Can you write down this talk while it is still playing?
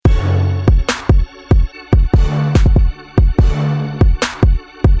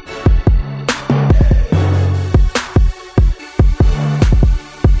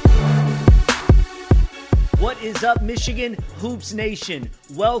is up, Michigan Hoops Nation?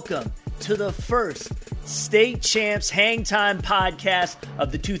 Welcome to the first State Champs Hang Time podcast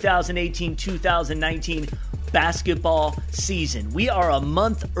of the 2018-2019 basketball season. We are a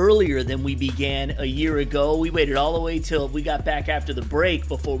month earlier than we began a year ago. We waited all the way till we got back after the break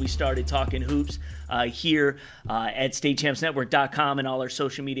before we started talking hoops here at StateChampsNetwork.com and all our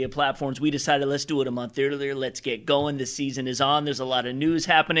social media platforms. We decided let's do it a month earlier. Let's get going. The season is on. There's a lot of news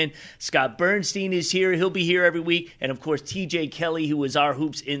happening. Scott Bernstein is here. He'll be here every week. And, of course, TJ Kelly, who is our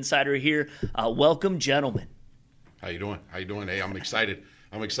hoops insider here. Welcome, gentlemen. How you doing? Hey, I'm excited.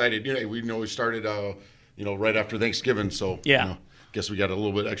 We started right after Thanksgiving, so guess we got a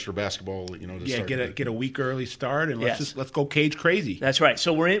little bit extra basketball, to start. Get a week early start, and let's go cage crazy. That's right.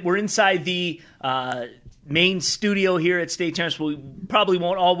 So we're inside the main studio here at State Champs. We probably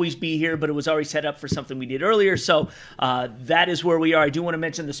won't always be here, but it was already set up for something we did earlier. So that is where we are. I do want to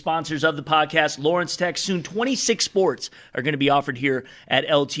mention the sponsors of the podcast. Lawrence Tech. Soon 26 sports are going to be offered here at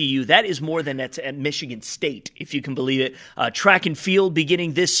LTU. That is more than that's at Michigan State, if you can believe it. Track and field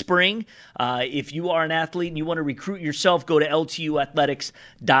beginning this spring. If you are an athlete and you want to recruit yourself, go to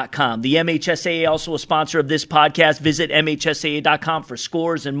LTUathletics.com. The MHSAA, also a sponsor of this podcast. Visit MHSAA.com for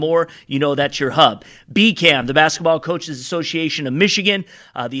scores and more. You know that's your hub. BCAM, the Basketball Coaches Association of Michigan,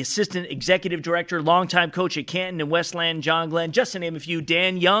 the Assistant Executive Director, longtime coach at Canton and Westland, John Glenn, just to name a few.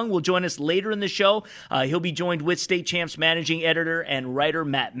 Dan Young will join us later in the show. He'll be joined with State Champs Managing Editor and writer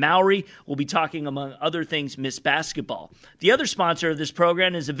Matt Mowry. We'll be talking, among other things, Miss Basketball. The other sponsor of this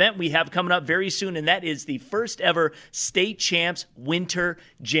program is an event we have coming up very soon, and that is the first ever State Champs Winter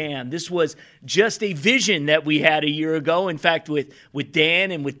Jam. This was just a vision that we had a year ago, in fact, with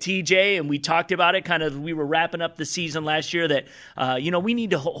Dan and with TJ, and we talked about it kind of. We were wrapping up the season last year that, we need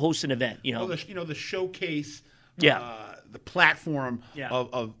to host an event. The showcase, the platform Yeah.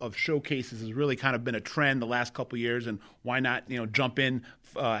 of showcases has really kind of been a trend the last couple of years, and why not, jump in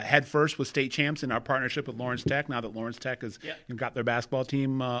head first with State Champs in our partnership with Lawrence Tech, now that Lawrence Tech has got their basketball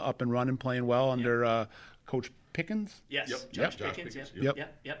team up and running, playing well under Coach Pickens? Yes, Yep. Josh Pickens. Yep.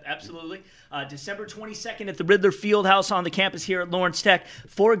 Yep, absolutely. December 22nd at the Riddler Fieldhouse on the campus here at Lawrence Tech.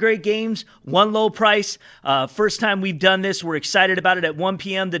 4 great games, 1 low price. First time we've done this. We're excited about it. At 1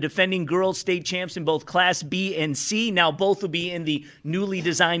 p.m., the defending girls state champs in both Class B and C. Now both will be in the newly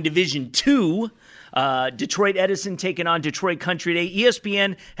designed Division II. Detroit Edison taking on Detroit Country Day.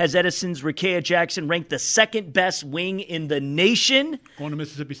 ESPN has Edison's Rickea Jackson ranked the second best wing in the nation. Going to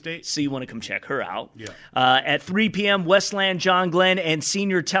Mississippi State. So you want to come check her out. Yeah. At 3 p.m., Westland John Glenn and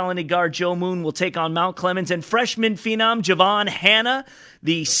senior talented guard Joe Moon will take on Mount Clemens. And freshman phenom Javon Hanna,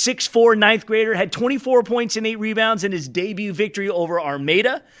 the 6'4" ninth grader, had 24 points and 8 rebounds in his debut victory over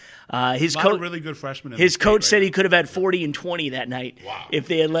Armada. His coach, really good freshmen. His coach said he could have had 40 and 20 that night if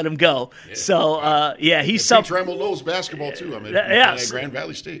they had let him go. Yeah. So, he's Pete Trammell knows basketball too. At Grand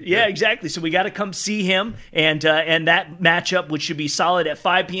Valley State. Yeah, exactly. So we got to come see him, and that matchup, which should be solid. At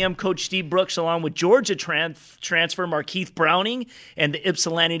 5 p.m., Coach Steve Brooks, along with Georgia transfer Markeith Browning and the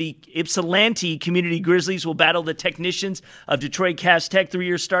Ypsilanti Community Grizzlies, will battle the technicians of Detroit Cass Tech.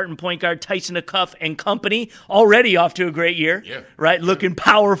 3-year starting point guard Tyson Acuff and company, already off to a great year. Yeah. Right, looking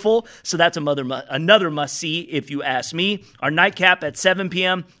powerful. So that's another must-see, if you ask me. Our nightcap at 7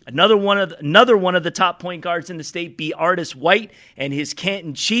 p.m., another one of the top point guards in the state, B. Artis White, and his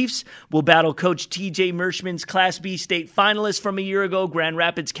Canton Chiefs will battle Coach T.J. Merschman's Class B state finalist from a year ago, Grand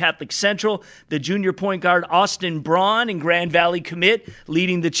Rapids Catholic Central. The junior point guard Austin Braun and Grand Valley commit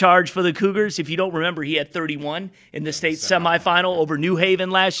leading the charge for the Cougars. If you don't remember, he had 31 in the state semifinal over New Haven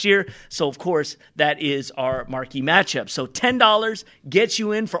last year. So, of course, that is our marquee matchup. So $10 gets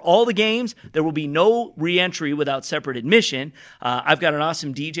you in for all the games. There will be no re-entry without separate admission. I've got an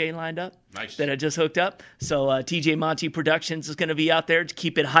awesome DJ lined up. Nice. That I just hooked up. So TJ Monty Productions is going to be out there to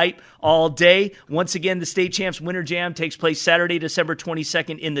keep it hype all day. Once again, the State Champs Winter Jam takes place Saturday, December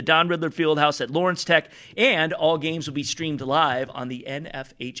 22nd in the Don Riddler Fieldhouse at Lawrence Tech, and all games will be streamed live on the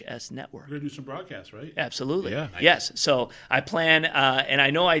NFHS network. We're going to do some broadcasts, right? Absolutely. Yeah. Yes. So I plan, and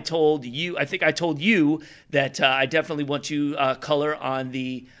I know I told you that I definitely want you color on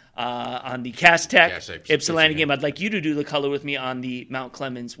the Cass Tech Ypsilanti game. I'd like you to do the color with me on the Mount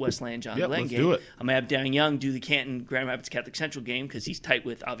Clemens Westland John Glenn game. Do it. I'm going to have Darren Young do the Canton Grand Rapids Catholic Central game because he's tight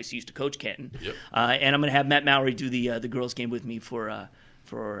with, obviously used to coach Canton. Yep. And I'm going to have Matt Mowry do the girls game with me for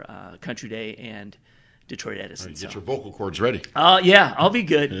Country Day and Detroit Edison. Get your vocal cords ready. Yeah, I'll be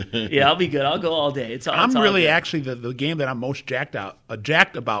good. I'll be good. I'll go all day. I'm really actually the game that I'm most jacked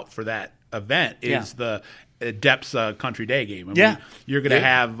about for that event is the Depths Country Day game. I mean, you're going to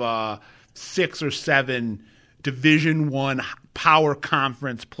have 6 or 7 Division I power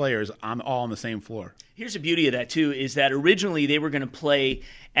conference players all on the same floor. Here's the beauty of that, too, is that originally they were going to play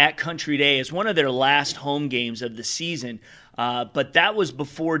at Country Day as one of their last home games of the season, but that was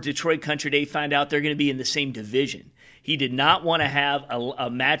before Detroit Country Day found out they're going to be in the same division. He did not want to have a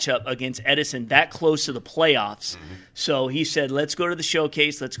matchup against Edison that close to the playoffs. Mm-hmm. So he said, let's go to the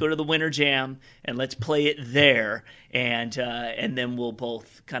showcase, let's go to the Winter Jam, and let's play it there. And then we'll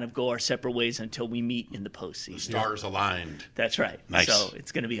both kind of go our separate ways until we meet in the postseason. The stars aligned. That's right. Nice. So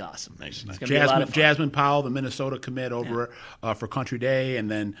it's going to be awesome. Nice. It's going to be a lot of fun. Jasmine Powell, the Minnesota commit over for Country Day, and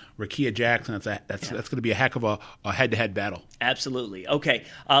then Rakia Jackson. That's going to be a heck of a head-to-head battle. Absolutely. Okay.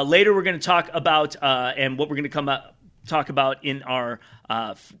 Later we're going to talk about and what we're going to talk about in our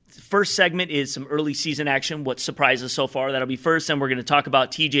first segment is some early season action, what surprised us so far. That'll be first. Then we're going to talk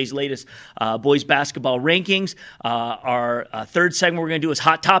about TJ's latest boys basketball rankings. Our third segment we're going to do is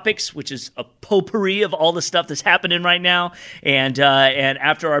Hot Topics, which is a potpourri of all the stuff that's happening right now. And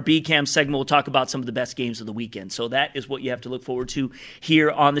after our B-Cam segment, we'll talk about some of the best games of the weekend. So that is what you have to look forward to here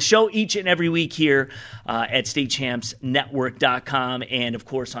on the show each and every week here at StateChampsNetwork.com and, of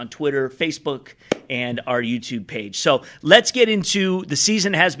course, on Twitter, Facebook, and our YouTube page. So let's get into the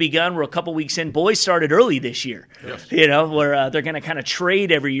season has begun. We're a couple weeks in. Boys started early this year, yes. Where they're going to kind of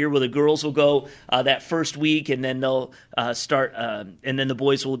trade every year where the girls will go that first week and then they'll start and then the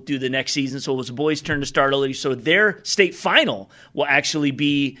boys will do the next season. So it was the boys' turn to start early. So their state final will actually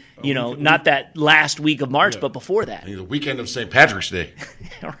be, not that last week of March, but before that. The weekend of St. Patrick's Day.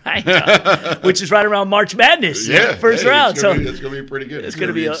 Right. Which is right around March Madness. First round. It's going to be pretty good. It's going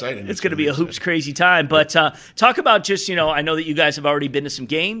to be exciting. It's going to be a hoops crazy time. But talk about just, I know that you guys have already been to some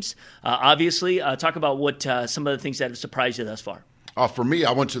games, obviously. Talk about what some of the things that have surprised you thus far. For me,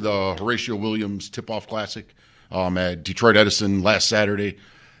 I went to the Horatio Williams Tip-Off Classic at Detroit Edison last Saturday.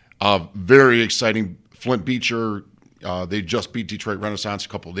 Very exciting. Flint Beecher, they just beat Detroit Renaissance a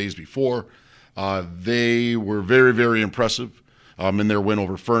couple of days before. They were very, very impressive in their win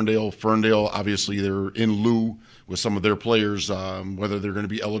over Ferndale. Ferndale, obviously, they're in lieu with some of their players, whether they're going to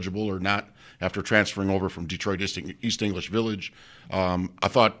be eligible or not after transferring over from Detroit East English Village. I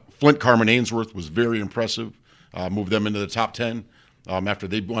thought Flint Carman Ainsworth was very impressive, moved them into the top 10 after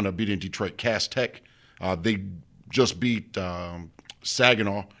they wound up beating Detroit Cass Tech. They just beat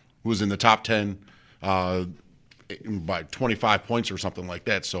Saginaw, who was in the top 10 by 25 points or something like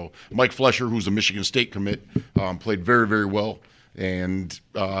that. So Mike Flesher, who's a Michigan State commit, played very, very well. And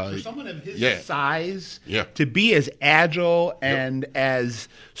for someone of his size, to be as agile and as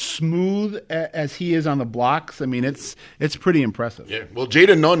smooth as he is on the blocks, I mean, it's pretty impressive. Yeah. Well,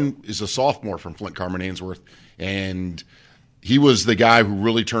 Jaden Nunn is a sophomore from Flint Carman Ainsworth, and he was the guy who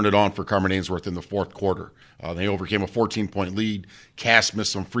really turned it on for Carman Ainsworth in the fourth quarter. They overcame a 14-point lead. Cass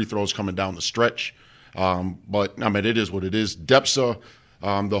missed some free throws coming down the stretch. But, I mean, it is what it is. DEPSA,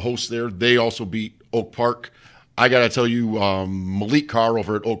 the host there, they also beat Oak Park. I got to tell you, Malik Carr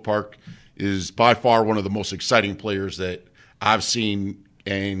over at Oak Park is by far one of the most exciting players that I've seen,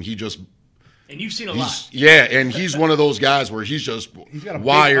 and he just – And you've seen a lot. Yeah, and he's one of those guys where he's just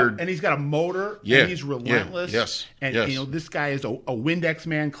wired. And he's got a motor, and he's relentless. Yes. And, this guy is a Windex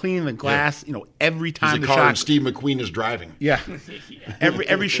man, cleaning the glass, every time he's the a car shot. and Steve McQueen is driving. Yeah.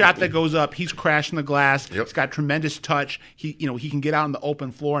 Every shot that goes up, he's crashing the glass. Yep. He's got tremendous touch. He can get out on the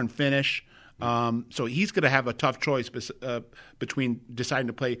open floor and finish. So he's going to have a tough choice between deciding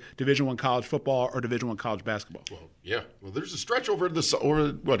to play Division I college football or Division I college basketball. Well, there's a stretch over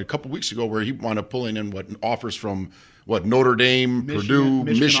a couple weeks ago where he wound up pulling in offers from Notre Dame, Purdue,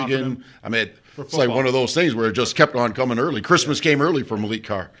 Michigan. I mean, it's like one of those things where it just kept on coming early. Christmas came early for Malik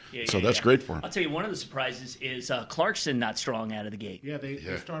Carr, so that's great for him. I'll tell you, one of the surprises is Clarkson not strong out of the gate. Yeah, they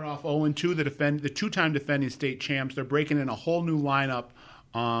start off 0-2. The two-time defending state champs. They're breaking in a whole new lineup.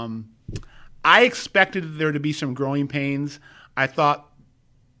 I expected there to be some growing pains. I thought,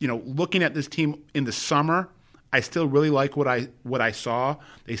 looking at this team in the summer, I still really like what I saw.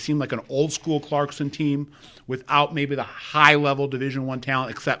 They seem like an old school Clarkson team without maybe the high level Division I talent,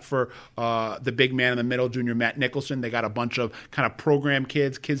 except for the big man in the middle, junior Matt Nicholson. They got a bunch of kind of program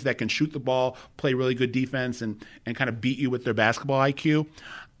kids that can shoot the ball, play really good defense, and kind of beat you with their basketball IQ.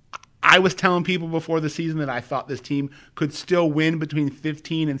 I was telling people before the season that I thought this team could still win between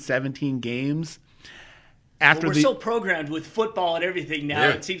 15 and 17 games. We're so programmed with football and everything now.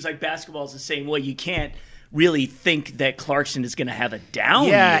 It seems like basketball is the same way. You can't really think that Clarkson is going to have a down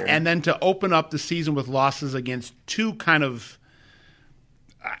year. And then to open up the season with losses against two kind of,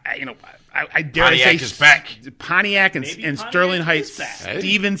 I dare Pontiac say is back. Pontiac and Sterling Heights,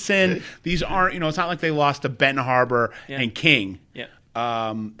 Stevenson. These aren't, it's not like they lost to Benton Harbor and King. Yeah.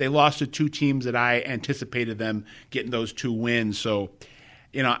 They lost to two teams that I anticipated them getting those 2 wins. So,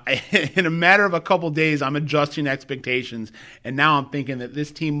 in a matter of a couple days, I'm adjusting expectations, and now I'm thinking that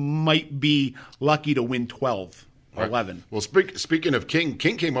this team might be lucky to win 12 or 11. Well, speaking of King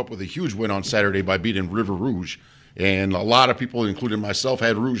came up with a huge win on Saturday by beating River Rouge, and a lot of people, including myself,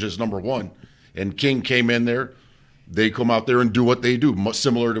 had Rouge as number 1. And King came in there. They come out there and do what they do, much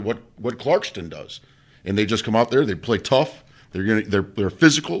similar to what Clarkston does. And they just come out there. They play tough. They're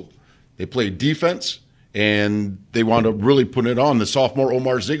physical. They play defense, and they wound up really putting it on. The sophomore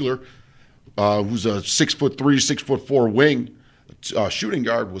Omar Ziegler, who's a 6'3", 6'4" wing shooting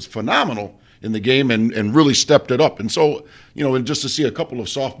guard, was phenomenal in the game and really stepped it up. And so, and just to see a couple of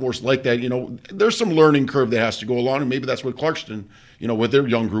sophomores like that, there's some learning curve that has to go along, and maybe that's what Clarkston, with their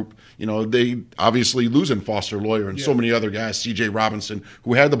young group, they obviously losing Foster Lawyer and so many other guys, C.J. Robinson,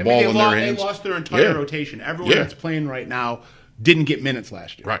 who had the ball in their hands. They lost their entire rotation. Everyone that's playing right now didn't get minutes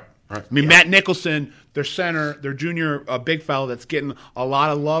last year. Right. I mean, Matt Nicholson, their center, their junior big fella that's getting a lot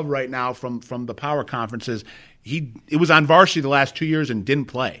of love right now from the power conferences. It was on varsity the last 2 years and didn't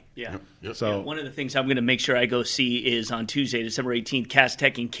play. Yeah. Yep. So one of the things I'm going to make sure I go see is on Tuesday, December 18th, Cass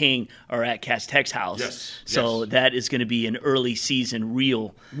Tech and King are at Cass Tech's house. Yes. So that is going to be an early season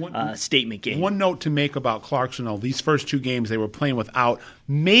real statement game. One note to make about Clarkson, though, these first 2 games they were playing without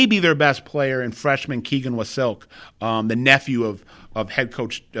maybe their best player in freshman Keegan Wasilk, the nephew of head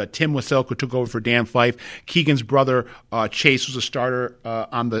coach Tim Wasilk, who took over for Dan Fife. Keegan's brother Chase was a starter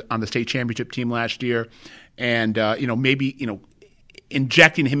on the state championship team last year. And maybe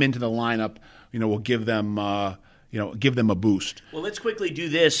injecting him into the lineup, will give them a boost. Well, let's quickly do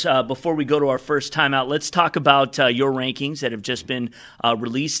this before we go to our first timeout. Let's talk about your rankings that have just been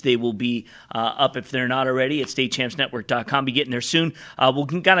released. They will be up if they're not already at statechampsnetwork.com. Be getting there soon. We'll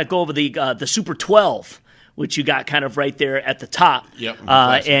kind of go over the Super 12. Which you got kind of right there at the top. Yep.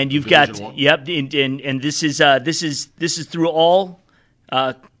 And you've got and this is through all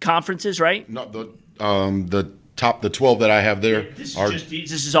conferences, right? No, the 12 that I have there this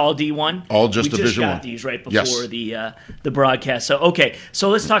is all D1. All just we Division just got 1. These right before the broadcast. So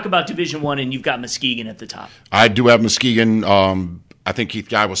let's talk about Division 1, and you've got Muskegon at the top. I do have Muskegon. I think Keith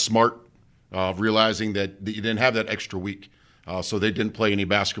Guy was smart, realizing that you didn't have that extra week, so they didn't play any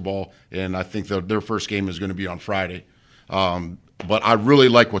basketball, and I think their first game is going to be on Friday. But I really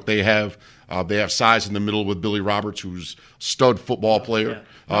like what they have. They have size in the middle with Billy Roberts, who's a stud football player.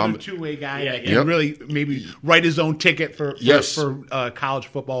 Another two-way guy that can really maybe write his own ticket for college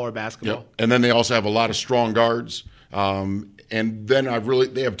football or basketball. Yep. And then they also have a lot of strong guards. And then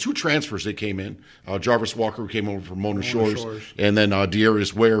they have 2 transfers that came in. Jarvis Walker, who came over from Mona Shores, and then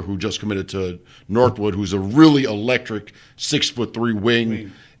Dearius Ware, who just committed to Northwood, who's a really electric 6'3"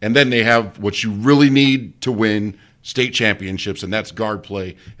 wing. And then they have what you really need to win state championships, and that's guard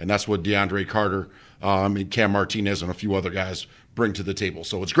play, and that's what DeAndre Carter, and Cam Martinez, and a few other guys bring to the table.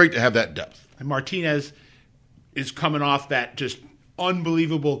 So it's great to have that depth. And Martinez is coming off that just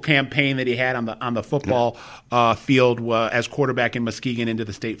unbelievable campaign that he had on the football field as quarterback in Muskegon into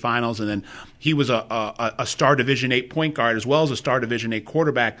the state finals, and then he was a star Division 8 point guard as well as a star Division 8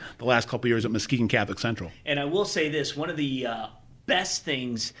 quarterback the last couple of years at Muskegon Catholic Central. And I will say this, one of the best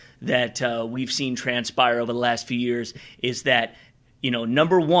things that we've seen transpire over the last few years is that,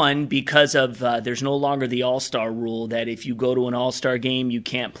 number one, because of there's no longer the all-star rule that if you go to an all-star game, you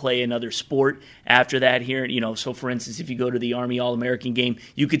can't play another sport after that here. So for instance, if you go to the Army All-American game,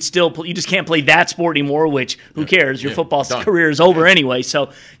 you could still you just can't play that sport anymore, which who cares? Your football career is over anyway.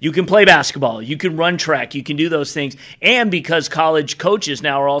 So you can play basketball, you can run track, you can do those things. And because college coaches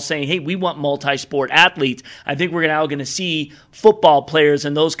now are all saying, hey, we want multi-sport athletes, I think we're now going to see football players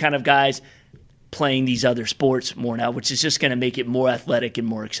and those kind of guys playing these other sports more now, which is just going to make it more athletic and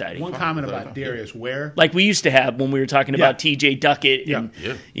more exciting. One comment about Darius Ware. Like we used to have when we were talking about T.J. Duckett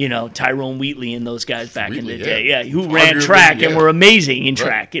and Tyrone Wheatley and those guys back in the day. Who ran track and were amazing in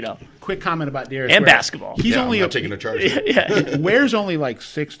track, Quick comment about Darius and Ware. basketball. He's only I'm not taking a charge. Ware's only like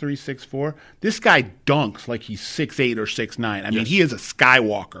 6'3", 6'4". This guy dunks like he's 6'8" or 6'9". I mean, he is a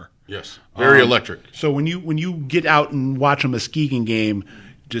skywalker. Yes, very electric. So when you get out and watch a Muskegon game,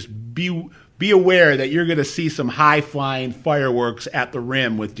 just be aware that you're going to see some high-flying fireworks at the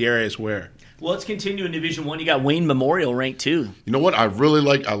rim with Darius Ware. Well, let's continue in Division 1. You got Wayne Memorial ranked 2. You know what? I really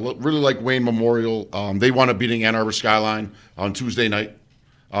like Wayne Memorial. They wound up beating Ann Arbor Skyline on Tuesday night.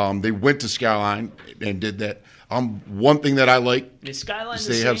 They went to Skyline and did that. One thing that I like is Skyline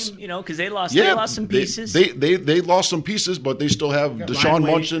the same, because they lost some pieces. They lost some pieces, but they still have Deshaun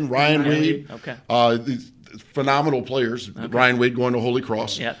Munson, Ryan Wade. Okay. phenomenal players. Okay. Ryan Wade going to Holy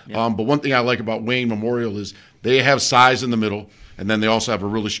Cross. Yep. But one thing I like about Wayne Memorial is they have size in the middle, and then they also have a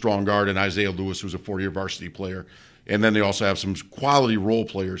really strong guard in Isaiah Lewis, who's a 4-year varsity player. And then they also have some quality role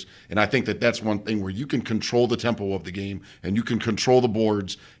players. And I think that that's one thing where you can control the tempo of the game and you can control the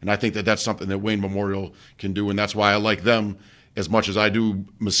boards. And I think that that's something that Wayne Memorial can do. And that's why I like them as much as I do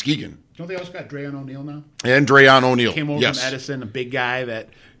Muskegon. Don't they also got Drayon O'Neal now? And Drayon O'Neal. Came over from Edison, a big guy that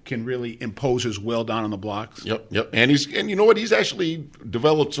can really impose his will down on the blocks. Yep. And you know what? He's actually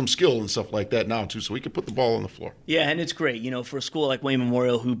developed some skill and stuff like that now too, so he can put the ball on the floor. Yeah, and it's great, for a school like Wayne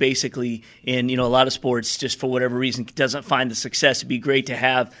Memorial, who basically in a lot of sports, just for whatever reason, doesn't find the success. It'd be great to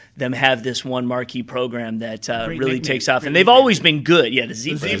have them have this one marquee program that really takes off, and they've always been good. Yeah, the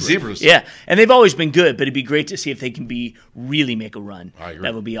Zebras. Yeah, and they've always been good, but it'd be great to see if they can really make a run. I agree.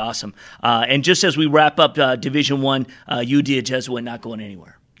 That would be awesome. And just as we wrap up Division I, UD Jesuit not going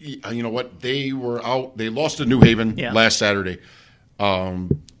anywhere. You know what? They were out. They lost to New Haven last Saturday.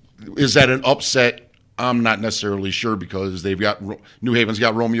 Is that an upset? I'm not necessarily sure because New Haven's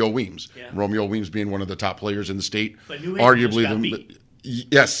got Romeo Weems. Yeah. Romeo Weems being one of the top players in the state. But New Haven arguably the beat.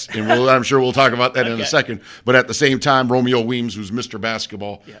 Yes, and I'm sure we'll talk about that in a second. But at the same time, Romeo Weems, who's Mr.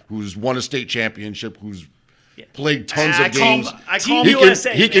 Basketball, who's won a state championship, who's played tons of games. I call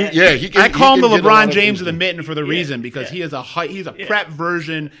him the LeBron James of the mitten for the reason because he's a prep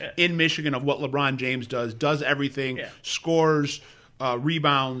version in Michigan of what LeBron James does everything, scores,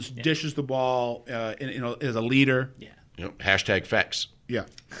 rebounds, dishes the ball, is a leader. Yeah. Hashtag facts. Yeah.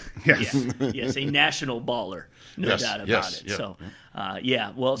 Yes, a national baller. No doubt about it. Yeah. So,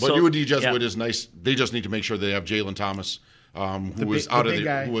 But UD Jesuit is nice. They just need to make sure they have Jalen Thomas. Who was out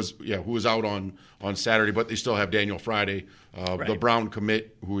on Saturday, but they still have Daniel Friday, the Brown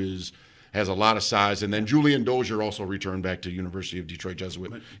commit, who has a lot of size, and then Julian Dozier also returned back to University of Detroit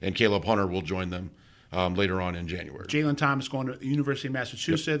Jesuit, and Caleb Hunter will join them later on in January. Jalen Thomas going to the University of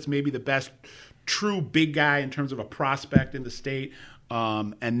Massachusetts, maybe the best true big guy in terms of a prospect in the state,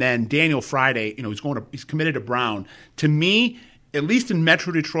 and then Daniel Friday, he's committed to Brown. To me, at least in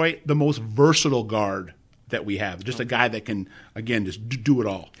Metro Detroit, the most versatile guard that we have. Just a guy that can, again, just do it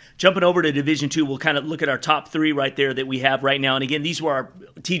all. Jumping over to Division II, we'll kind of look at our top three right there that we have right now. And again, these were our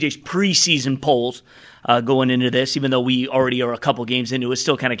TJ's preseason polls going into this, even though we already are a couple games into it.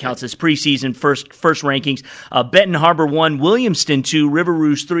 Still kind of counts as preseason first rankings. Benton Harbor 1, Williamston 2, River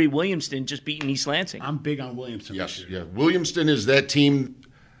Rouge 3. Williamston just beating East Lansing. I'm big on Williamston. Yes, yeah. Williamston is that team.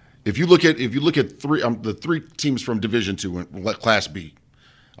 If you look at the three teams from Division II in Class B.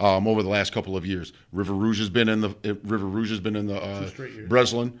 Over the last couple of years, River Rouge has been in the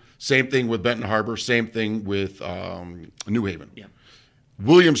Breslin. Same thing with Benton Harbor. Same thing with New Haven. Yeah.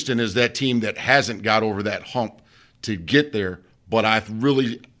 Williamston is that team that hasn't got over that hump to get there. But I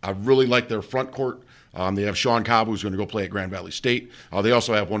really like their front court. They have Sean Cobb, who's going to go play at Grand Valley State. They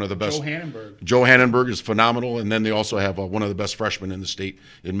also have one of the best. Joe Hannenberg is phenomenal, and then they also have one of the best freshmen in the state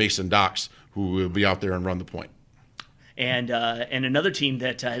in Mason Docks, who will be out there and run the point. And another team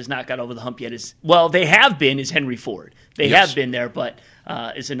that has not got over the hump yet is Henry Ford. They have been there, but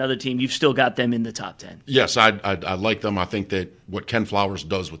is another team. You've still got them in the top 10. Yes, I like them. I think that what Ken Flowers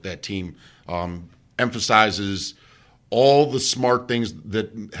does with that team emphasizes all the smart things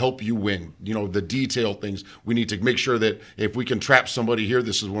that help you win. The detailed things. We need to make sure that if we can trap somebody here,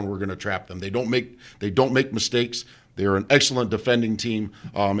 this is when we're going to trap them. They don't make mistakes. They're an excellent defending team,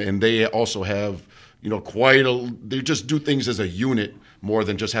 and they also have. They just do things as a unit more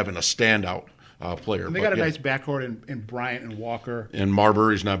than just having a standout player. And they got a nice backcourt in Bryant and Walker. And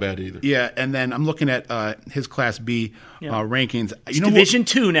Marbury's not bad either. Yeah, and then I'm looking at his Class B rankings. Division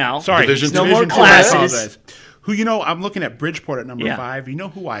II now. Sorry, no more classes. I'm looking at Bridgeport at number 5. You know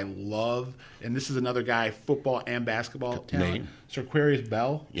who I love? And this is another guy, football and basketball talent. Sirquarius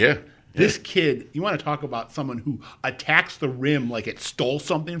Bell. Yeah. This kid, you want to talk about someone who attacks the rim like it stole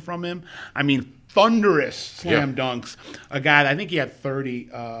something from him? I mean, thunderous slam dunks. A guy, I think he had 30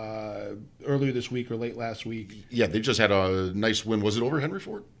 earlier this week or late last week. Yeah, they just had a nice win. Was it over Henry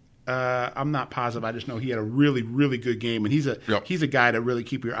Ford? I'm not positive. I just know he had a really, really good game, and he's a guy to really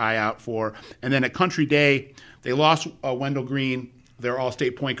keep your eye out for. And then at Country Day, they lost Wendell Green, their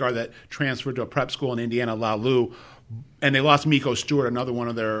all-state point guard that transferred to a prep school in Indiana, Lalu. And they lost Miko Stewart, another one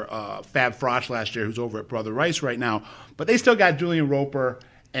of their Fab Frosh last year, who's over at Brother Rice right now. But they still got Julian Roper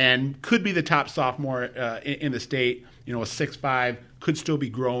and could be the top sophomore in the state. A 6'5", could still be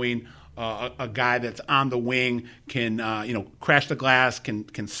growing. A guy that's on the wing, can crash the glass,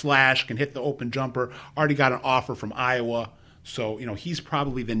 can slash, can hit the open jumper. Already got an offer from Iowa. So, he's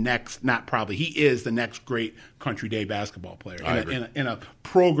probably the next, not probably, he is the next great Country Day basketball player in a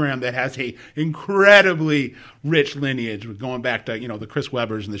program that has a incredibly rich lineage, going back to, the Chris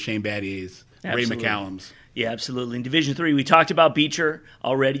Webbers and the Shane Battiers, Ray McCallums. Yeah, absolutely. In Division III, we talked about Beecher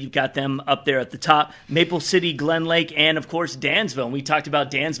already. You've got them up there at the top. Maple City, Glen Lake, and, of course, Dansville. And we talked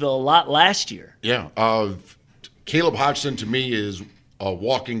about Dansville a lot last year. Yeah. Caleb Hodgson, to me, is a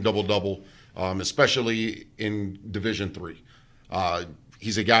walking double-double, especially in Division III.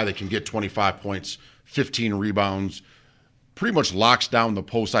 He's a guy that can get 25 points, 15 rebounds, pretty much locks down the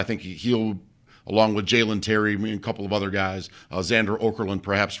post. I think he'll, along with Jalen Terry and a couple of other guys, Xander Okerlund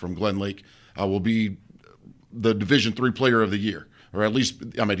perhaps from Glen Lake, will be the Division III Player of the Year. Or at least,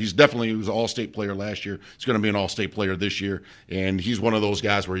 he was an all-state player last year. He's going to be an all-state player this year. And he's one of those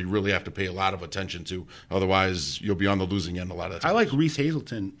guys where you really have to pay a lot of attention to. Otherwise, you'll be on the losing end a lot of times. I like Reese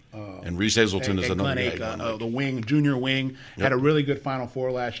Hazelton. And Reese Hazelton is another guy. The wing, junior wing, had a really good Final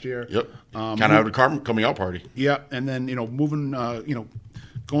Four last year. Yep. Kind of had a coming out party. Yep. And then, moving,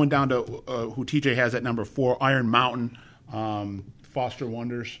 going down to who TJ has at number 4, Iron Mountain, Foster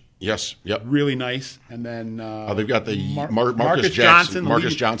Wonders. Yes, yep. Really nice. And then they've got the Marcus Johnson,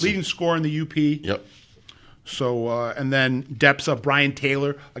 leading scorer in the UP. Yep. So, and then depths of Brian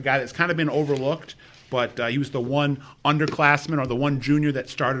Taylor, a guy that's kind of been overlooked, but he was the one underclassman or the one junior that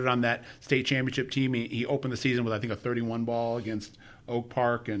started on that state championship team. He opened the season with, I think, a 31 ball against Oak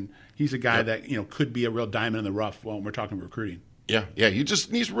Park, and he's a guy that could be a real diamond in the rough when we're talking recruiting. Yeah. He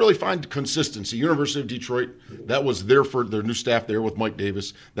just needs to really find consistency. University of Detroit, that was their new staff there with Mike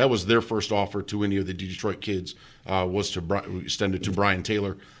Davis. That was their first offer to any of the Detroit kids, was to extend it to Brian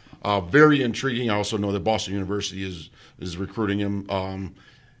Taylor. Very intriguing. I also know that Boston University is recruiting him.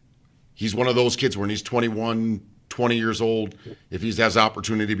 He's one of those kids when he's 21, 20 years old, if he has the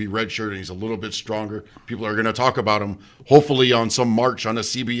opportunity to be redshirted and he's a little bit stronger, people are going to talk about him, hopefully on some March on a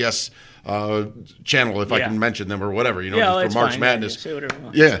CBS channel, if I can mention them or whatever, just for March Madness.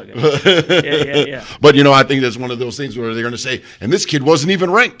 Yeah. Yeah. But, I think that's one of those things where they're going to say, and this kid wasn't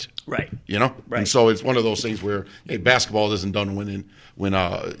even ranked. Right. Right. And so it's one of those things where, hey, basketball isn't done when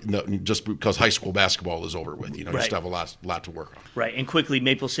just because high school basketball is over with. You still have a lot to work on. Right. And quickly,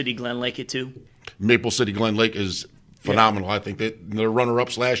 Maple City, Glen Lake it too? Maple City, Glen Lake is phenomenal. I think that they're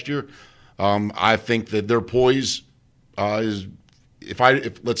runner-ups last year. I think that their poise is – if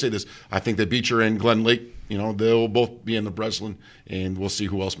let's say this, I think that Beecher and Glen Lake, they'll both be in the Breslin, and we'll see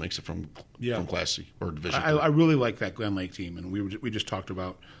who else makes it from Class C or Division. I really like that Glen Lake team, and we just talked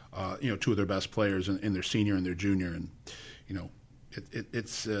about two of their best players in their senior and their junior, and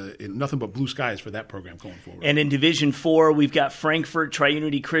it's nothing but blue skies for that program going forward. And in Division IV, we've got Frankfort,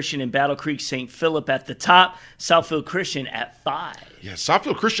 Triunity Christian, and Battle Creek St. Philip at the top. Southfield Christian at 5. Yeah,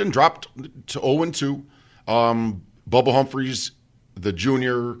 Southfield Christian dropped to 0-2. Bubba Humphreys, the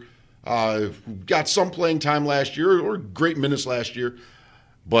junior, got some playing time last year or great minutes last year,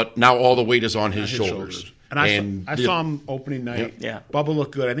 but now all the weight is on his shoulders. And I saw him opening night. Yeah. Bubba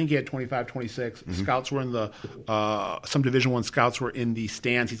looked good. I think he had 25, 26. Mm-hmm. Scouts were in the some Division I scouts were in the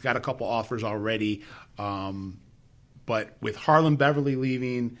stands. He's got a couple offers already. But with Harlan Beverly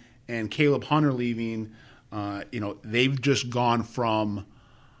leaving and Caleb Hunter leaving, they've just gone from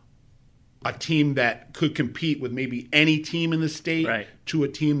a team that could compete with maybe any team in the state to a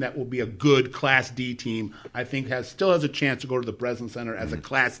team that will be a good Class D team. I think still has a chance to go to the Breslin Center as a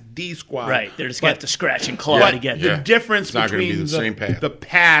Class D squad. Right, they're just got to scratch and claw to get there. The difference between the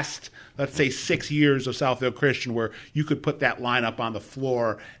past, let's say, 6 years of Southfield Christian, where you could put that lineup on the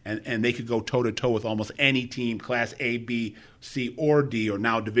floor and they could go toe-to-toe with almost any team, Class A, B, C, or D, or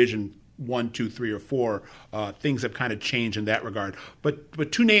now Division 1, 2, 3, or 4, things have kind of changed in that regard.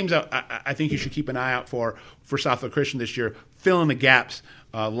 But two names I think you should keep an eye out for Southfield Christian this year, filling the gaps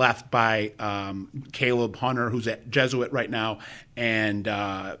left by Caleb Hunter, who's at Jesuit right now, and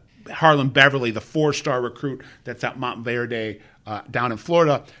Harlan Beverly, the 4-star recruit that's at Montverde down in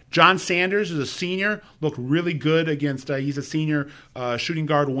Florida. John Sanders is a senior, looked really good against he's a senior shooting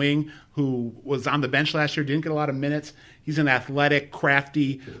guard wing who was on the bench last year, didn't get a lot of minutes. He's an athletic,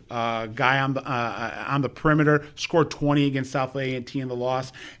 crafty guy on the perimeter. Scored 20 against South A&T in the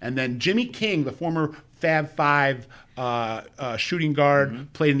loss. And then Jimmy King, the former Fab Five shooting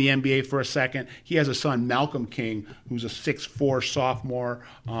guard, played in the NBA for a second. He has a son, Malcolm King, who's a 6'4" sophomore.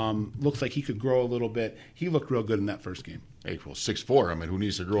 Looks like he could grow a little bit. He looked real good in that first game. Hey, well, 6'4". I mean, who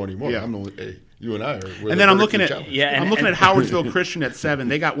needs to grow anymore? Yeah. You and I are. And then I'm looking at Howardsville Christian at 7.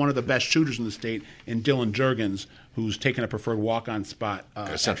 They got one of the best shooters in the state in Dylan Jurgens, who's taken a preferred walk-on spot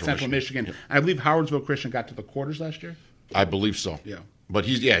at Central Michigan. Yep. I believe Howardsville Christian got to the quarters last year. I believe so. Yeah. But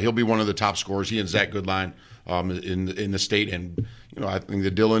he'll be one of the top scorers. He and Zach Goodline in the state, and I think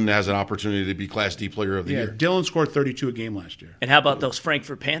that Dylan has an opportunity to be Class D Player of the Year. Dylan scored 32 a game last year. And how about those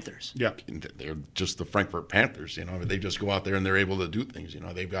Frankfort Panthers? Yeah, they're just the Frankfort Panthers. They just go out there and they're able to do things.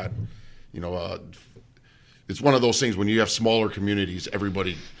 They've got, it's one of those things when you have smaller communities.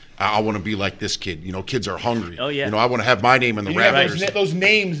 Everybody, I want to be like this kid. Kids are hungry. Oh yeah. I want to have my name in the rafters. Those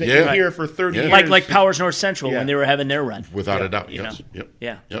names that you hear for 30 years, like Powers North Central when they were having their run. Without a doubt. Yes. Yep.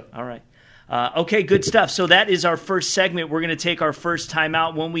 Yeah. Yep. All right. Okay, good stuff. So that is our first segment. We're going to take our first time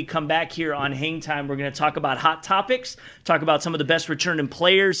out. When we come back here on Hang Time, we're going to talk about hot topics, talk about some of the best returning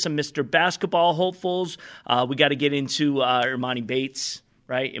players, some Mr. Basketball hopefuls. We got to get into Imani Bates.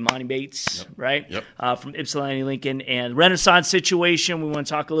 Right, Imani Bates, yep. Right? Yep. From Ypsilanti Lincoln, and Renaissance situation. We want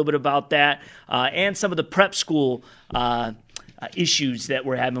to talk a little bit about that, and some of the prep school issues that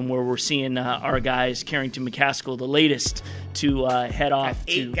we're having, where we're seeing our guys, Carrington McCaskill, the latest, to head off.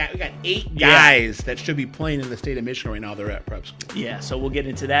 We got 8 guys that should be playing in the state of Michigan right now. They're at prep school. Yeah, so we'll get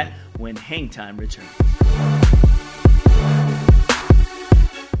into that when Hang Time returns.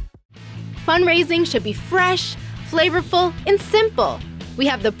 Fundraising should be fresh, flavorful, and simple. We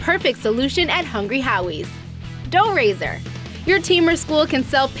have the perfect solution at Hungry Howie's. Dough Raiser. Your team or school can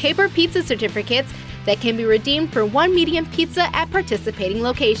sell paper pizza certificates that can be redeemed for 1 medium pizza at participating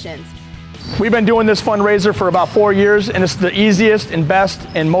locations. We've been doing this fundraiser for about 4 years, and it's the easiest and best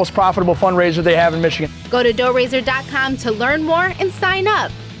and most profitable fundraiser they have in Michigan. Go to doughraiser.com to learn more and sign up.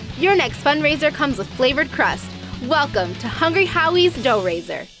 Your next fundraiser comes with flavored crust. Welcome to Hungry Howie's Dough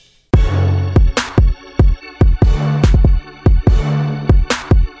Raiser.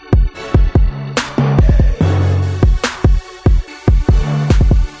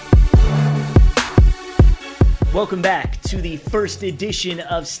 Welcome back to the first edition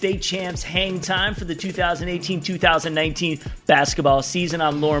of State Champs Hang Time for the 2018-2019 basketball season.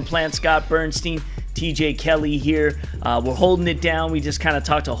 I'm Lauren Plant, Scott Bernstein, TJ Kelly here. We're holding it down. We just kind of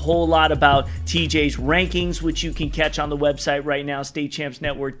talked a whole lot about TJ's rankings, which you can catch on the website right now,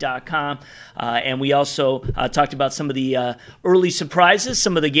 statechampsnetwork.com. And we also talked about some of the early surprises,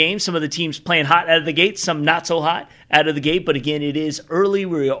 some of the games, some of the teams playing hot out of the gate, some not so hot out of the gate. But again, it is early.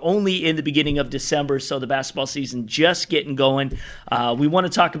 We're only in the beginning of December, so the basketball season just getting going. We want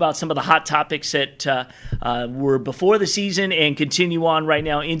to talk about some of the hot topics that were before the season and continue on right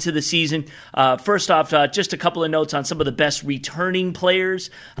now into the season. First off, just a couple of notes on some of the best returning players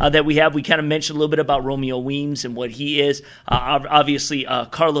that we have. We kind of mentioned a little bit about Romeo Weems and what he is. Obviously,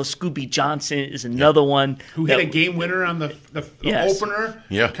 Carlos Scoopy Johnson is another one. Who hit a game winner on the opener.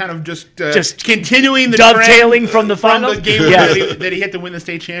 Yeah. Kind of just continuing the dovetailing trend from the finals. From the game that he hit to win the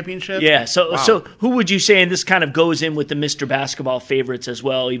state championship. Yeah, so who would you say, and this kind of goes in with the Mr. Basketball favorites as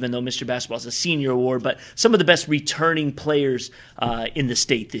well, even though Mr. Basketball is a senior award, but some of the best returning players in the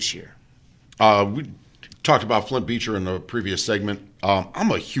state this year? We talked about Flint Beecher in the previous segment. I'm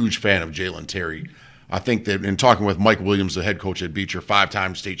a huge fan of Jalen Terry. I think that in talking with Mike Williams, the head coach at Beecher,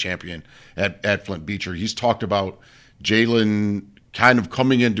 5-time state champion at Flint Beecher, he's talked about Jalen kind of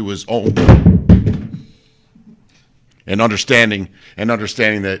coming into his own and understanding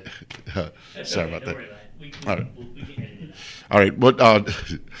that. Sorry about that. All right. What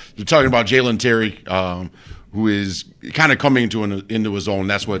you're talking about Jalen Terry, who is kind of coming into his own.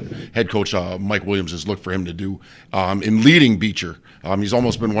 That's what head coach Mike Williams has looked for him to do in leading Beecher. He's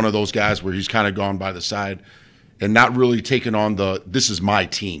almost been one of those guys where he's kind of gone by the side and not really taken on this is my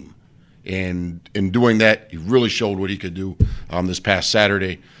team. And in doing that, he really showed what he could do this past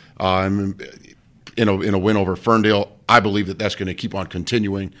Saturday in a win over Ferndale. I believe that that's going to keep on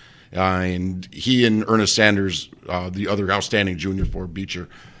continuing. And he and Ernest Sanders, the other outstanding junior for Beecher,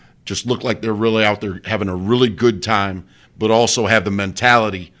 just look like they're really out there having a really good time, but also have the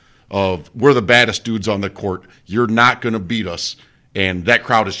mentality of we're the baddest dudes on the court. You're not going to beat us, and that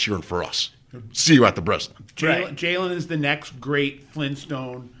crowd is cheering for us. See you at the Breslin. Jalen is the next great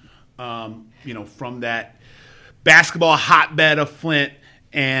Flintstone, from that basketball hotbed of Flint,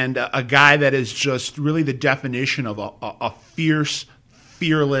 and a guy that is just really the definition of a fierce,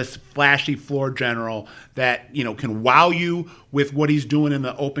 fearless, flashy floor general that can wow you with what he's doing in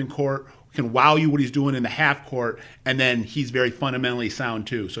the open court, can wow you what he's doing in the half court, and then he's very fundamentally sound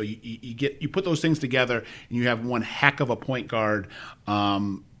too. So you put those things together and you have one heck of a point guard.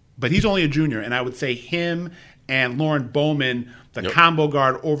 But he's only a junior, and I would say him and Lauren Bowman, the combo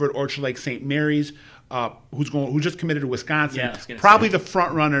guard over at Orchard Lake St. Mary's, who just committed to Wisconsin, probably the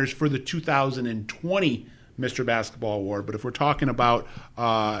front runners for the 2020 Mr. Basketball Award. But if we're talking about,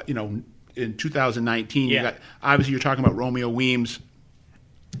 in 2019, you're talking about Romeo Weems,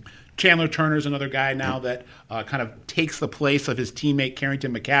 Chandler Turner's another guy now that kind of takes the place of his teammate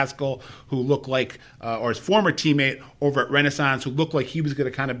Carrington McCaskill, who looked like, or his former teammate over at Renaissance, who looked like he was going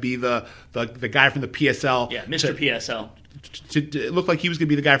to kind of be the guy from the PSL. Yeah, Mr. PSL. It looked like he was going to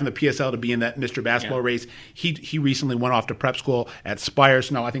be the guy from the PSL to be in that Mr. Basketball race. He recently went off to prep school at Spire,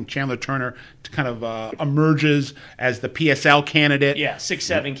 so now I think Chandler Turner kind of emerges as the PSL candidate. Yeah,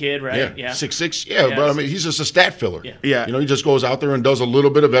 6'7" kid, right? Yeah, 6'6". Yeah, but I mean, he's just a stat filler. Yeah. You know, he just goes out there and does a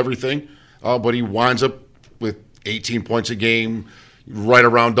little bit of everything, but he winds up with 18 points a game, right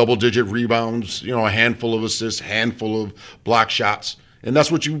around double-digit rebounds, you know, a handful of assists, handful of block shots. And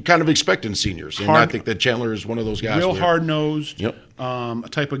that's what you kind of expect in seniors. And I think that Chandler is one of those guys. Real hard-nosed, Yep. A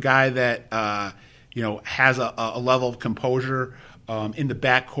type of guy that, has a level of composure in the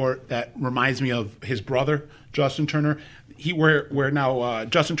backcourt that reminds me of his brother, Justin Turner. Where now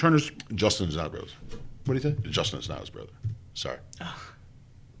Justin Turner's... Justin's not brother. What did he say? Justin is not his brother. Sorry.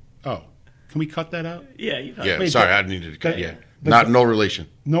 Oh. Can we cut that out? Yeah. You know. Yeah, Wait, sorry, but- I needed to cut. Yeah. but- No relation.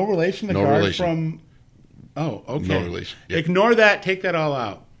 No relation? The No guard relation. from... Oh, okay. No relation. Yeah. Ignore that. Take that all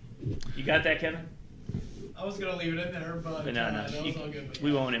out. You got that, Kevin? I was gonna leave it in there, but But no. that was all good. But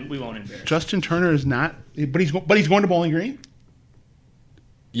We won't embarrass. Justin Turner is not... But he's going to Bowling Green?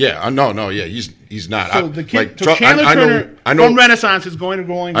 Yeah, yeah, he's not. So the kid, Ju- Chandler Turner I know, from Renaissance is going to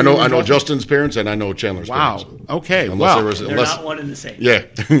Bowling I Green. know Justin's parents, and I know Chandler's Wow. parents. Okay. They're not one and the same. Yeah.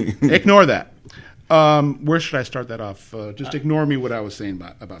 Ignore that. Where should I start that off? Just ignore me what I was saying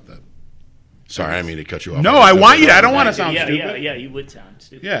about that. Sorry, I didn't mean to cut you off. No, I want you to. I don't want to sound Yeah, stupid. you would sound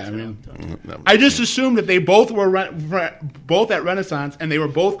stupid. Yeah, I So mean- don't- I just assumed that they both were both at Renaissance and they were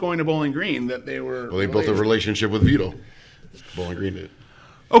both going to Bowling Green. That they were. Well, they built a relationship with Vito. Bowling Green did.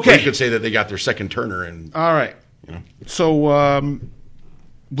 Okay. You could say that they got their second Turner, and All right. you know. So,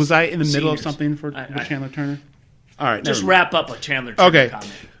 was I in the middle of Seniors. something with Chandler Turner? All right. Just never mind. wrap up a Chandler Turner Okay.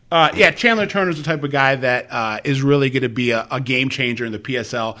 comment. Chandler Turner's the type of guy that is really going to be a game changer in the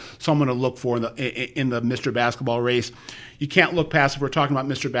PSL, someone to look for in the Mr. Basketball race. You can't look past, if we're talking about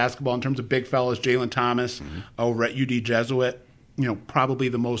Mr. Basketball, in terms of big fellas, Jalen Thomas over at UD Jesuit, probably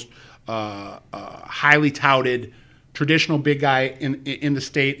the most highly touted traditional big guy in the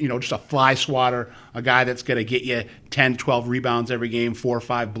state, just a fly swatter, a guy that's going to get you 10, 12 rebounds every game, 4 or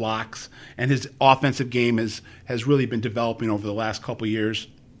 5 blocks. And his offensive game has really been developing over the last couple of years.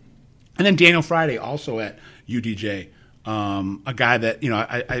 And then Daniel Friday, also at UDJ, a guy that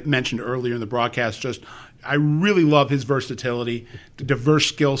I mentioned earlier in the broadcast. I really love his versatility. The diverse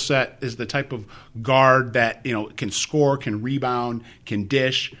skill set is the type of guard that can score, can rebound, can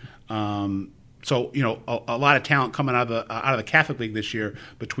dish. So a lot of talent coming out of the Catholic League this year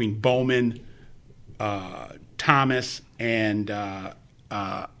between Bowman, Thomas, and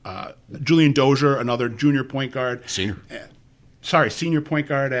Julian Dozier, another junior point guard. Senior. Senior point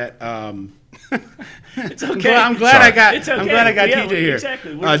guard at. It's okay. I'm glad Sorry. I got. It's okay. I'm glad I got Yeah, TJ here.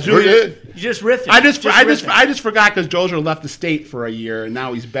 exactly. We're Julian, good. You just riffing. I just riffing. forgot because Dozier left the state for a year and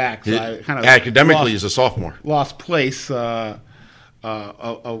now he's back. So I kind of Academically, he's a sophomore. lost place of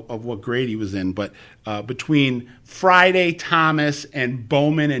what grade he was in. But between Friday, Thomas, and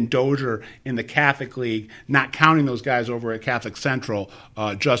Bowman and Dozier in the Catholic League, not counting those guys over at Catholic Central,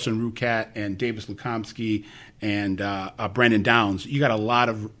 Justin Rucat and Davis Lukomsky and Brendan Downs, you got a lot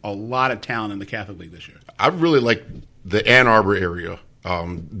of talent in the Catholic League this year. I really like the Ann Arbor area.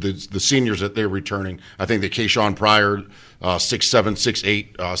 The seniors that they're returning. I think that Kayshawn Pryor, 6'7",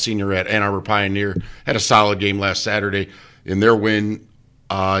 6'8", senior at Ann Arbor Pioneer, had a solid game last Saturday. In their win,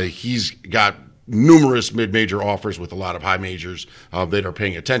 he's got numerous mid-major offers with a lot of high majors that are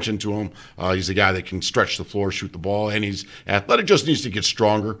paying attention to him. He's a guy that can stretch the floor, shoot the ball, and he's athletic, just needs to get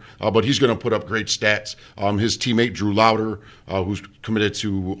stronger, but he's going to put up great stats. His teammate, Drew Lauder, who's committed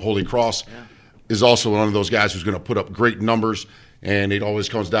to Holy Cross, is also one of those guys who's going to put up great numbers, and it always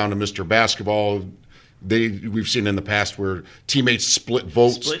comes down to Mr. Basketball. We've seen in the past where teammates split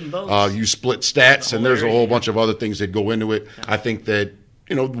votes. Splitting votes. You split stats, and there's a whole bunch of other things that go into it. I think that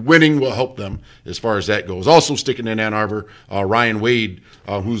winning will help them as far as that goes. Also sticking in Ann Arbor, Ryan Wade,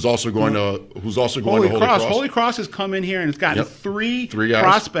 who's also going to Holy Cross. Holy Cross has come in here and it's gotten three guys.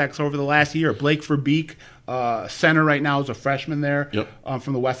 prospects over the last year. Blake Verbeek, center right now, is a freshman there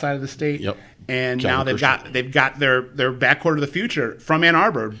from the west side of the state. Yep. And Calvin now Christian. they've got their backcourt of the future from Ann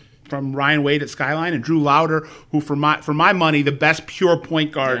Arbor, from Ryan Wade at Skyline and Drew Lauder, who for my money, the best pure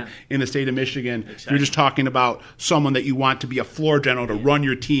point guard in the state of Michigan. Exactly. You're just talking about someone that you want to be a floor general to run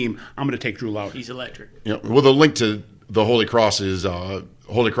your team. I'm going to take Drew Lauder. He's electric. Well, the link to the Holy Cross is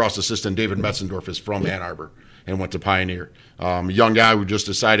Holy Cross assistant David Metzendorf is from Ann Arbor. and went to Pioneer. A young guy who just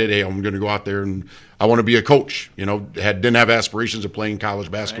decided, hey, I'm going to go out there and I want to be a coach. Didn't have aspirations of playing college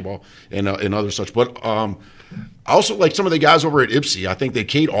basketball and other such. But I also like some of the guys over at Ypsi. I think that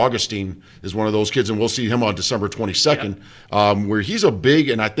Cade Augustine is one of those kids, and we'll see him on December 22nd, where he's a big,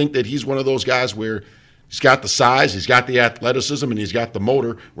 and I think that he's one of those guys where he's got the size, he's got the athleticism, and he's got the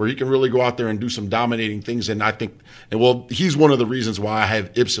motor where he can really go out there and do some dominating things. And I think, he's one of the reasons why I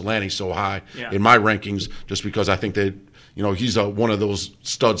have Ypsilanti so high in my rankings, just because I think that, he's one of those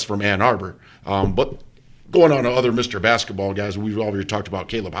studs from Ann Arbor. But going on to other Mr. Basketball guys, we've already talked about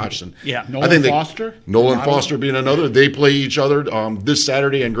Caleb Hodgson. Yeah. Nolan Foster? Nolan Foster being another. They play each other this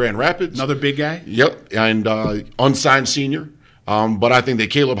Saturday in Grand Rapids. Another big guy? Yep, and unsigned senior. But I think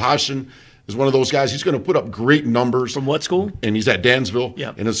that Caleb Hodgson is one of those guys. He's going to put up great numbers. From what school? And he's at Dansville.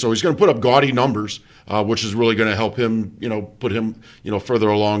 Yep. And so he's going to put up gaudy numbers, which is really going to help him, put him, further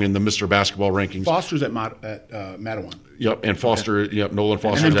along in the Mr. Basketball rankings. Foster's at Mattawan. Yep, and Foster, Nolan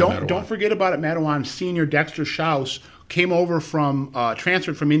Foster. And then don't forget about at Mattawan, senior Dexter Schaus came over from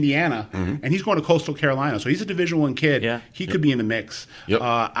transferred from Indiana, and he's going to Coastal Carolina. So he's a Division I kid. Yeah. He could be in the mix. Yep.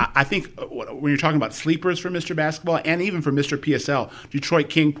 I think when you're talking about sleepers for Mr. Basketball and even for Mr. PSL, Detroit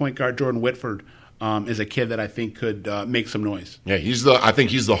King point guard Jordan Whitford is a kid that I think could make some noise. Yeah, I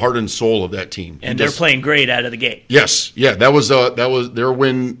think he's the heart and soul of that team. And they're playing great out of the gate. Yes, yeah, that was their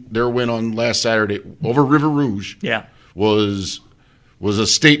win. Their win on last Saturday over River Rouge. Yeah. was a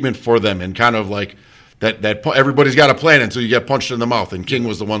statement for them, and kind of like that everybody's got a plan until you get punched in the mouth, and King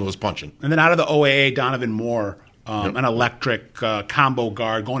was the one who was punching. And then out of the OAA, Donovan Moore, an electric combo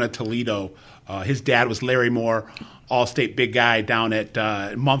guard going to Toledo. His dad was Larry Moore, all-state big guy down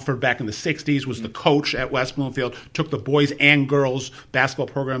at Mumford back in the 60s, was the coach at West Bloomfield, took the boys and girls basketball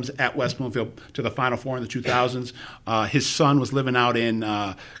programs at West Bloomfield to the Final Four in the 2000s. His son was living out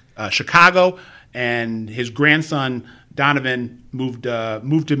in Chicago, and his grandson Donovan moved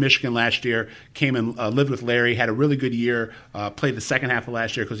to Michigan last year, came and lived with Larry, had a really good year, played the second half of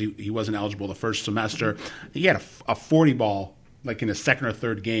last year because he wasn't eligible the first semester. He had a 40 ball like in his second or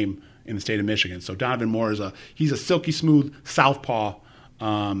third game in the state of Michigan. So Donovan Moore he's a silky smooth southpaw.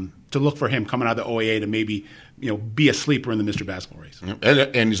 To look for him coming out of the OAA to maybe be a sleeper in the Mr. Basketball race.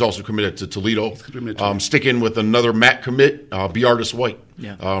 And he's also committed to Toledo. Sticking with another MAC commit, Beardis White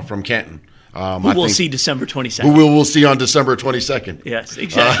from Canton. Who we'll see December 22nd. Who we'll see on December 22nd. Yes,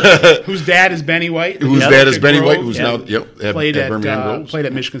 exactly. Whose dad is Benny White. Whose dad is Benny White, who's now played at Birmingham played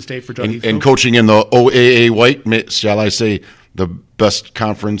at Michigan State for Doug and coaching in the OAA White, shall I say, the best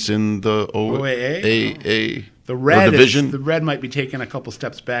conference in the OAA. The Red division. The Red might be taking a couple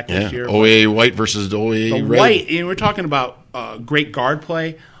steps back this year. OAA White versus the OAA Red. White, we're talking about great guard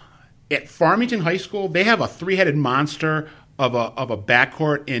play. At Farmington High School, they have a three-headed monster of a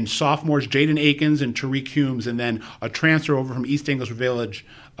backcourt in sophomores Jaden Akins and Tariq Humes, and then a transfer over from East English Village,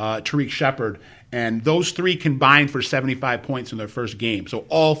 Tariq Shepard. And those three combined for 75 points in their first game. So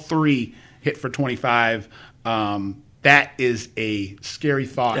all three hit for 25. That is a scary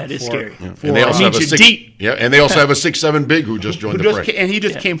thought. That is scary. And they also have a 6'7" big who just joined the fray. And he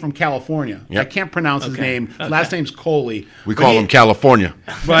just came from California. I can't pronounce his name. Last name's Coley. We call him California.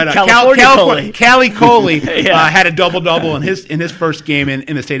 But California Cali Coley had a double-double in his first game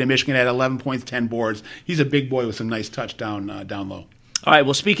in the state of Michigan at 11 points, 10 boards. He's a big boy with some nice touch down low. All right,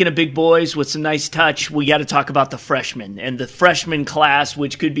 well, speaking of big boys with some nice touch, we got to talk about the freshmen and the freshman class,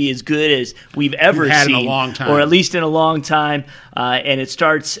 which could be as good as we've ever seen, in a long time. or at least in a long time. And it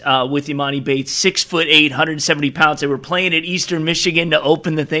starts with Imani Bates, 6'8", 170 pounds. They were playing at Eastern Michigan to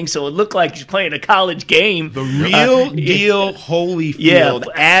open the thing, so it looked like he's playing a college game. The real deal Holyfield,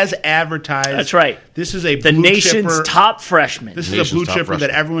 as advertised. That's right. This is the nation's top freshman. This is a blue chipper that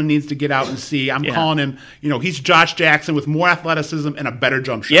everyone needs to get out and see. I'm calling him, he's Josh Jackson with more athleticism and a better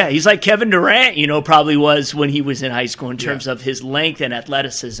jump shot. Yeah, he's like Kevin Durant, probably was when he was in high school in terms of his length and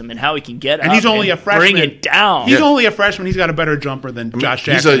athleticism and how he can get up. And he's only a freshman. Bring it down. He's only a freshman. He's got a better jumper than Josh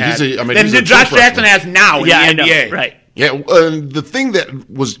Jackson than Josh Jackson has now in the NBA. Know, right. Yeah, the thing that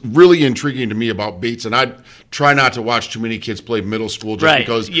was really intriguing to me about Bates, and I try not to watch too many kids play middle school just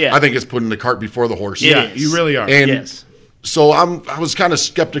because I think it's putting the cart before the horse. Yeah, you really are. And so I was kind of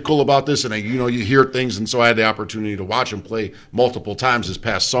skeptical about this, and you hear things, and so I had the opportunity to watch him play multiple times this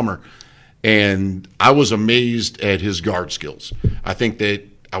past summer, and I was amazed at his guard skills. I think that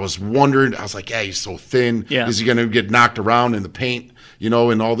I was wondering, I was like, he's so thin. Yeah. Is he going to get knocked around in the paint, and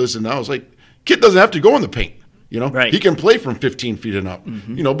all this? And I was like, kid doesn't have to go in the paint. Right. He can play from 15 feet and up.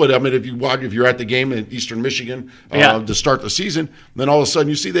 But I mean, if you're at the game in Eastern Michigan to start the season, then all of a sudden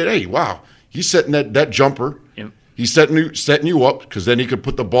you see that, hey, wow, he's setting that jumper. Yep. He's setting you up because then he could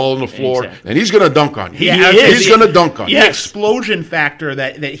put the ball on the floor, Exactly. and he's going to dunk on you. He's going to dunk on you. The explosion factor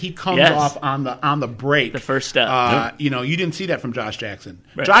that he comes Yes. off on the break. The first step. You didn't see that from Josh Jackson.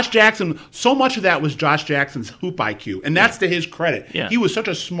 Right. Josh Jackson, so much of that was Josh Jackson's hoop IQ, and that's to his credit. Yeah. He was such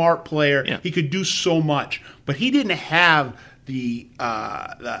a smart player. Yeah. He could do so much, but he didn't have the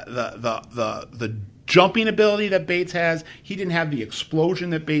jumping ability that Bates has. He didn't have the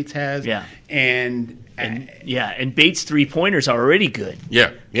explosion that Bates has. Yeah. And And Bates' 3-pointers are already good.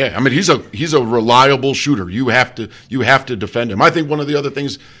 Yeah. I mean, he's a reliable shooter. You have to defend him. I think one of the other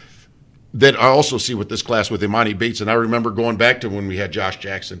things that I also see with this class with Imani Bates, and I remember going back to when we had Josh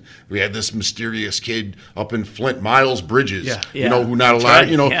Jackson, we had this mysterious kid up in Flint, Miles Bridges, who not allowed,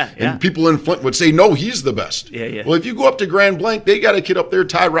 and people in Flint would say, no, he's the best. Yeah. Well, if you go up to Grand Blanc, they got a kid up there,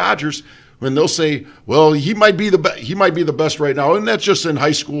 Ty Rogers, when they'll say, well, he might be the best right now, and that's just in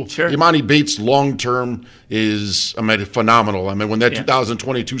high school. Sure. Imani Bates long term is, phenomenal. I mean, when that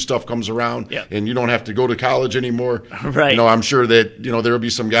 2022 stuff comes around, and you don't have to go to college anymore, right? I'm sure that there will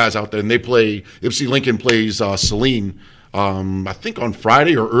be some guys out there, and they play. Ypsi Lincoln plays Saline, I think on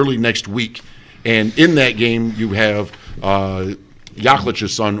Friday or early next week, and in that game you have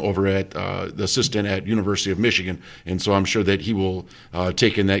Yaklich's son over at the assistant at University of Michigan, and so I'm sure that he will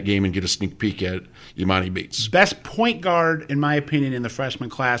take in that game and get a sneak peek at Imani Bates. Best point guard, in my opinion, in the freshman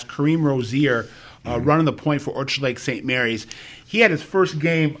class, Kareem Rozier, running the point for Orchard Lake St. Mary's. He had his first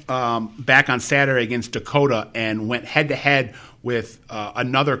game back on Saturday against Dakota and went head-to-head with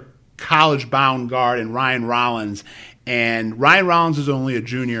another college-bound guard in Ryan Rollins. And Ryan Rollins is only a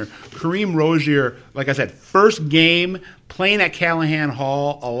junior. Kareem Rozier, like I said, first game, playing at Callahan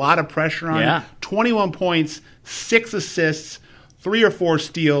Hall, a lot of pressure on him. 21 points, 6 assists, 3 or 4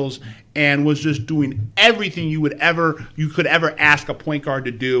 steals, and was just doing everything you could ever ask a point guard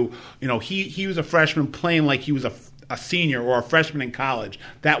to do. He was a freshman playing like he was a senior or a freshman in college.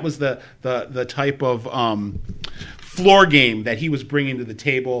 That was the type of floor game that he was bringing to the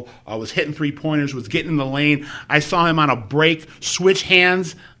table. Was hitting 3-pointers, was getting in the lane. I saw him on a break switch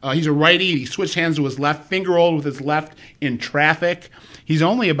hands. He's a righty. He switched hands to his left, finger rolled with his left in traffic. He's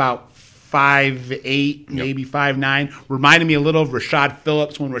only about 5'8", maybe 5'9". Reminded me a little of Rashad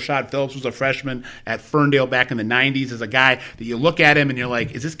Phillips when Rashad Phillips was a freshman at Ferndale back in the 90s, as a guy that you look at him and you're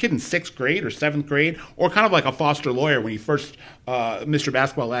like, is this kid in 6th grade or 7th grade? Or kind of like a Foster Lawyer when he first, Mr.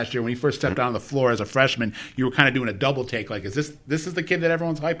 Basketball last year, when he first stepped on the floor as a freshman, you were kind of doing a double take, like, is this is the kid that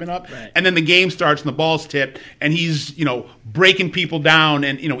everyone's hyping up? Right. And then the game starts and the ball's tipped and he's, breaking people down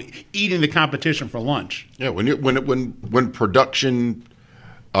and, eating the competition for lunch. Yeah, when production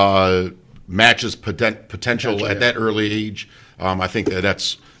matches potential at that early age, I think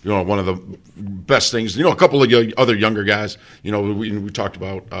that's one of the best things. A couple of other younger guys. We talked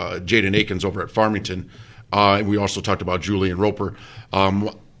about Jaden Akins over at Farmington, and we also talked about Julian Roper.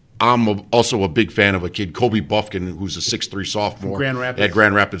 I'm also a big fan of a kid, Kobe Buffkin, who's a 6'3" sophomore at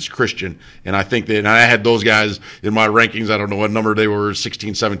Grand Rapids Christian. And I think that I had those guys in my rankings. I don't know what number they were,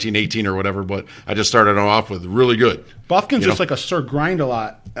 16, 17, 18 or whatever, but I just started them off with really good. Buffkin's just like a Sir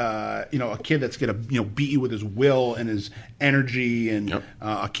Grind-A-Lot, a kid that's going to beat you with his will and his energy, and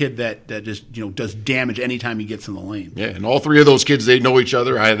a kid that just does damage anytime he gets in the lane. Yeah, and all three of those kids, they know each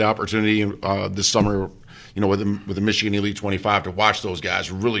other. I had the opportunity this summer, with the Michigan Elite 25 to watch those guys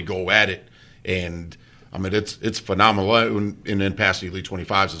really go at it, and it's phenomenal in past Elite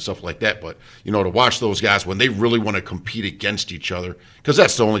 25s and stuff like that. But to watch those guys when they really want to compete against each other, because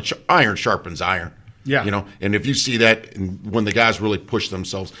that's the only iron sharpens iron. Yeah, and if you see that when the guys really push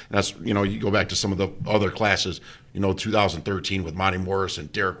themselves, and that's you go back to some of the other classes, 2013 with Monty Morris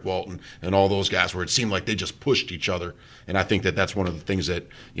and Derek Walton and all those guys, where it seemed like they just pushed each other. And I think that that's one of the things that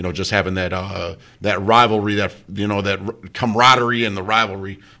just having that rivalry, that camaraderie and the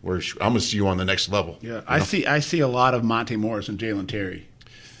rivalry, where I'm gonna see you on the next level. Yeah, I see a lot of Monty Morris and Jalen Terry.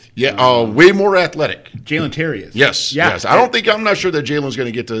 Yeah, way more athletic. Jalen Terry is. Yes. I'm not sure that Jalen's going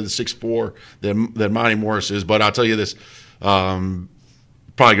to get to the 6'4" that Monty Morris is, but I'll tell you this, probably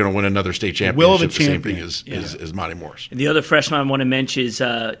going to win another state championship. Will of a champion. The same thing as Monty Morris. And the other freshman I want to mention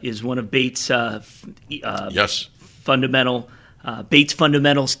is one of Bates' fundamental Bates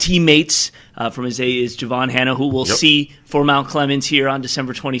Fundamentals teammates from his A is Javon Hanna, who we'll see for Mount Clemens here on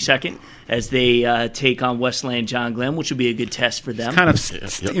December 22nd as they take on Westland John Glenn, which will be a good test for them.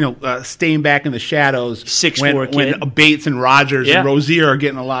 It's kind of staying back in the shadows 6'4" when Bates and Rogers and Rozier are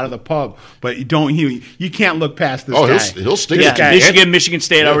getting a lot of the pub, but you can't look past this guy. He'll stick. Yeah, Michigan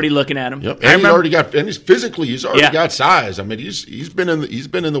State already looking at him. Yep. And he's already got size. I mean, he's been in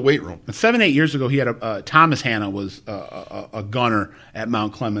the weight room. 7-8 years ago, he had Thomas Hanna was a gunner at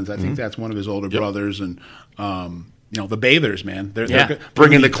Mount Clemens. I think that's one of his older brothers, and the bathers, man. They're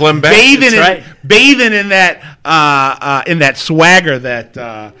bringing the Clem back. Bathing in that swagger that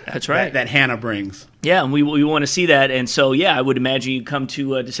that's right. that Hannah brings. Yeah, and we want to see that. And so, yeah, I would imagine you come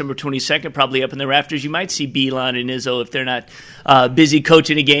to December 22nd, probably up in the rafters. You might see Beeline and Izzo if they're not busy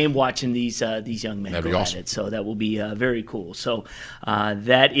coaching a game, watching these young men go at it. So that will be very cool. So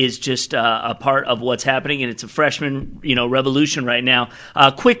that is just a part of what's happening, and it's a freshman revolution right now.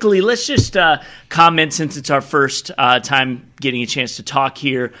 Quickly, let's just comment, since it's our first time getting a chance to talk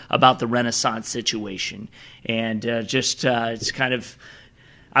here, about the Renaissance situation. And it's kind of...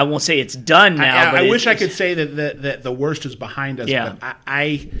 I won't say it's done now. I wish I could say that the worst is behind us. Yeah. But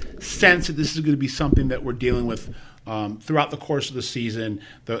I sense that this is going to be something that we're dealing with throughout the course of the season.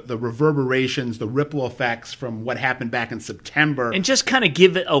 The reverberations, the ripple effects from what happened back in September. And just kind of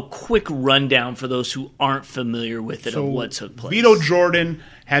give it a quick rundown for those who aren't familiar with it of what took place. Vito Jordan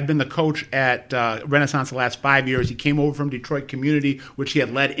had been the coach at Renaissance the last 5 years. He came over from Detroit Community, which he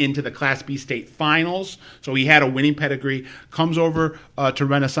had led into the Class B state finals. So he had a winning pedigree. Comes over to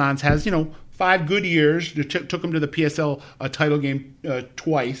Renaissance, has 5 good years. Took him to the PSL title game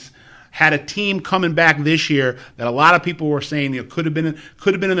twice. Had a team coming back this year that a lot of people were saying could have been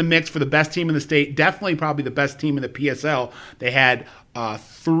in the mix for the best team in the state. Definitely, probably the best team in the PSL. They had a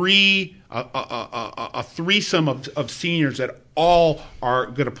threesome of seniors that all are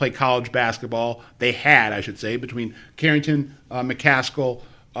going to play college basketball. They had, I should say, between Carrington McCaskill,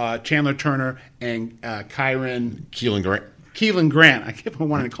 Chandler Turner, and Keelan Grant. I keep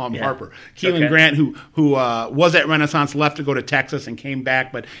wanting to call him Harper. Keelan Grant, who was at Renaissance, left to go to Texas and came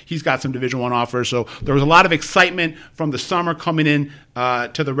back, but he's got some Division I offers. So there was a lot of excitement from the summer coming in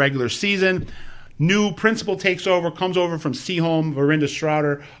to the regular season. New principal takes over, comes over from Seaholm, Verinda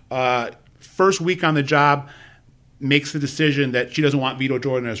Strouder. First week on the job, makes the decision that she doesn't want Vito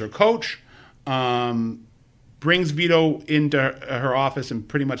Jordan as her coach. Brings Vito into her office and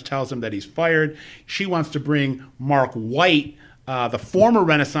pretty much tells him that he's fired. She wants to bring Mark White, the former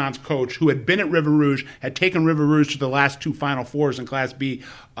Renaissance coach who had been at River Rouge, had taken River Rouge to the last 2 Final Fours in Class B.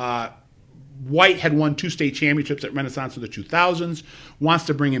 White had won 2 state championships at Renaissance in the 2000s, wants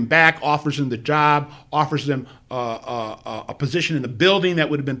to bring him back, offers him the job, offers him a position in the building that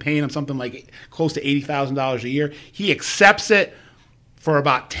would have been paying him something like close to $80,000 a year. He accepts it for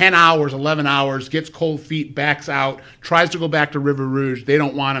about 10 hours, 11 hours, gets cold feet, backs out, tries to go back to River Rouge. They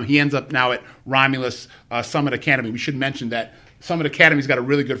don't want him. He ends up now at Romulus Summit Academy. We should mention that Summit Academy's got a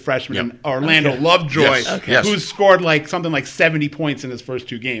really good freshman, in Orlando Lovejoy, who's scored something like 70 points in his first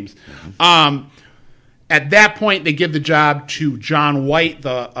 2 games. At that point, they give the job to John White,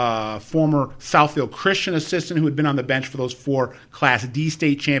 the former Southfield Christian assistant who had been on the bench for those 4 Class D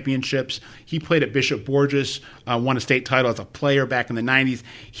state championships. He played at Bishop Borges, won a state title as a player back in the 90s.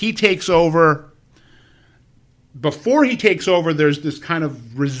 He takes over. Before he takes over, there's this kind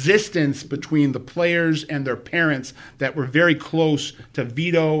of resistance between the players and their parents that were very close to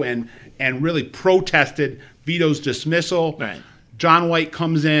Vito and really protested Vito's dismissal. Right. John White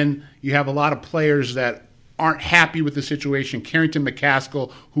comes in. You have a lot of players that aren't happy with the situation. Carrington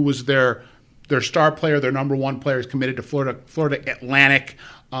McCaskill, who was their star player, their number 1 player, is committed to Florida Atlantic.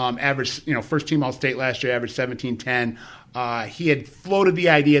 Averaged, first team All-State last year, averaged 17-10. He had floated the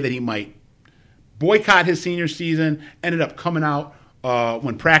idea that he might boycott his senior season. Ended up coming out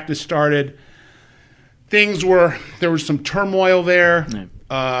when practice started. There was some turmoil there.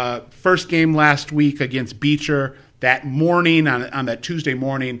 Right. First game last week against Beecher. That morning, on that Tuesday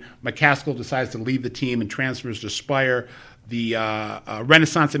morning, McCaskill decides to leave the team and transfers to Spire. The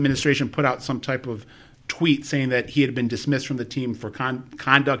Renaissance administration put out some type of tweet saying that he had been dismissed from the team for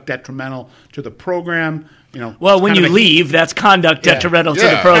conduct detrimental to the program. Well, when you leave, that's conduct detrimental to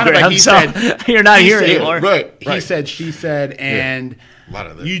the program. Kind of said, you're not here anymore. Right. He said, she said, and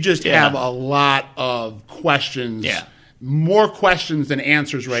you just have a lot of questions. Yeah. More questions than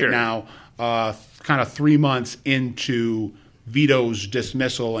answers right now. Kind of 3 months into Vito's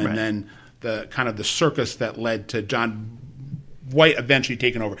dismissal, and then the circus that led to John White eventually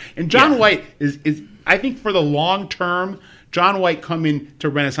taking over. And John White is I think for the long term, John White coming to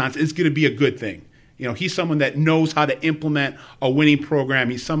Renaissance is going to be a good thing. He's someone that knows how to implement a winning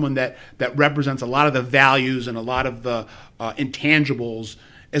program. He's someone that represents a lot of the values and a lot of the intangibles,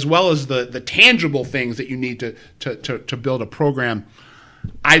 as well as the tangible things that you need to build a program.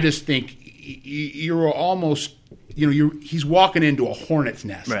 I just think you're almost, he's walking into a hornet's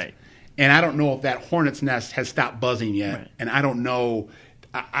nest. Right. And I don't know if that hornet's nest has stopped buzzing yet. Right. And I don't know.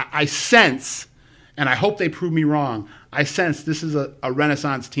 I sense, and I hope they prove me wrong, I sense this is a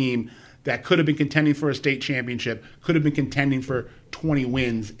Renaissance team that could have been contending for a state championship, could have been contending for 20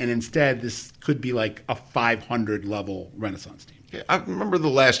 wins, and instead this could be like a 500 level Renaissance team. Yeah, I remember the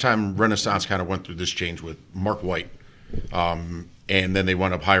last time Renaissance kind of went through this change with Mark White, and then they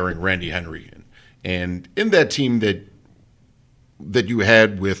wound up hiring Randy Henry. And in that team that you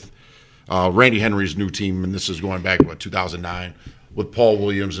had with Randy Henry's new team, and this is going back to 2009, with Paul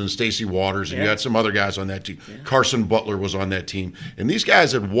Williams and Stacy Waters, and you had some other guys on that team. Yeah. Carson Butler was on that team. And these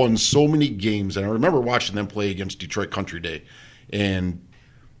guys had won so many games, and I remember watching them play against Detroit Country Day. And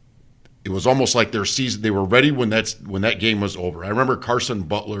it was almost like their season, they were ready when that game was over. I remember Carson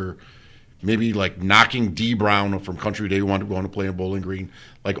Butler maybe like knocking D Brown from Country Day, who wanted to go on to play in Bowling Green,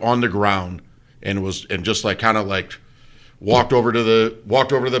 like on the ground, and just like kind of like walked over to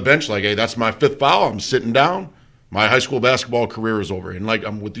the bench like, hey, that's my 5th foul. I'm sitting down. My high school basketball career is over. And like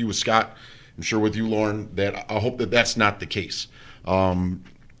I'm with you with Scott, I'm sure with you, Lauren, that I hope that that's not the case. I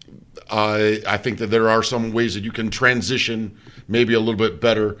think that there are some ways that you can transition maybe a little bit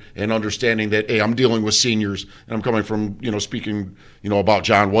better, and understanding that, hey, I'm dealing with seniors, and I'm coming from, speaking, about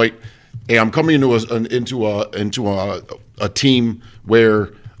John White. Hey, I'm coming into a team where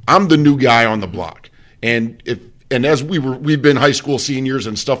I'm the new guy on the block, and as we've been high school seniors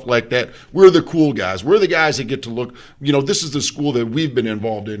and stuff like that, we're the cool guys. We're the guys that get to look, this is the school that we've been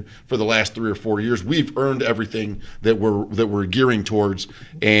involved in for the last 3 or 4 years. We've earned everything that we're gearing towards.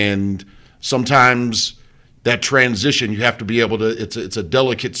 And sometimes that transition, you have to be able to, it's a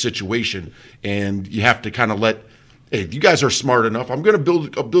delicate situation, and you have to kind of hey, you guys are smart enough. I'm going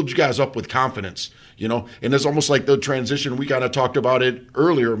to build you guys up with confidence, And it's almost like the transition. We kind of talked about it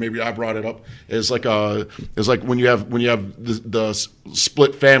earlier. Maybe I brought it up. It's like when you have the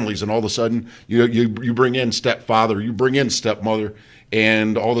split families, and all of a sudden you bring in stepfather, you bring in stepmother,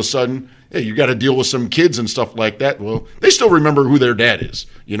 and all of a sudden, hey, you got to deal with some kids and stuff like that. Well, they still remember who their dad is.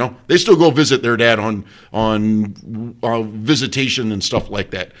 They still go visit their dad on visitation and stuff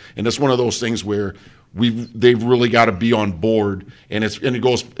like that. And it's one of those things where they've really got to be on board, and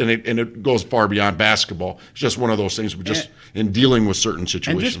it goes far beyond basketball. It's just one of those things. In dealing with certain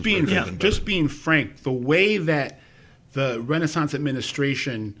situations, and just being frank, the way that the Renaissance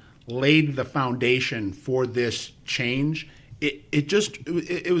administration laid the foundation for this change,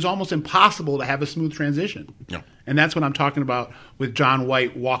 it was almost impossible to have a smooth transition. Yeah. And that's what I'm talking about with John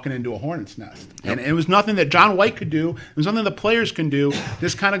White walking into a hornet's nest. Yep. And it was nothing that John White could do. It was nothing the players can do.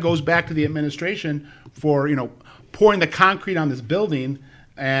 This kind of goes back to the administration for, pouring the concrete on this building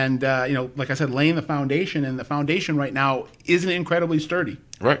and, like I said, laying the foundation. And the foundation right now isn't incredibly sturdy.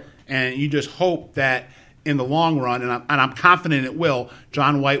 Right. And you just hope that in the long run, and I'm confident it will,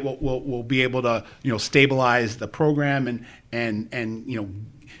 John White will be able to, stabilize the program and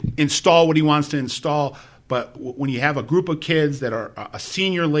install what he wants to install. But when you have a group of kids that are a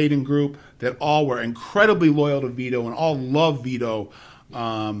senior-laden group that all were incredibly loyal to Vito and all love Vito,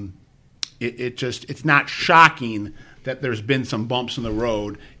 it's not shocking that there's been some bumps in the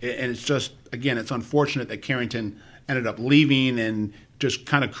road. And it's just, again, it's unfortunate that Carrington ended up leaving, and just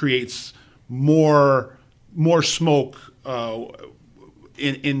kind of creates more smoke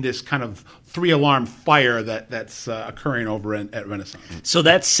in this kind of 3-alarm fire that's occurring over at Renaissance. So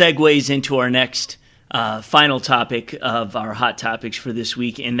that segues into our next final topic of our hot topics for this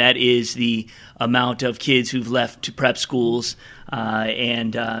week, and that is the amount of kids who've left to prep schools.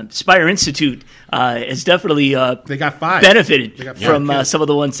 And Spire Institute has definitely they got 5. benefited from some of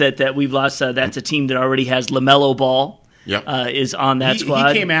the ones that we've lost. That's a team that already has LaMelo Ball. Yep. Is on that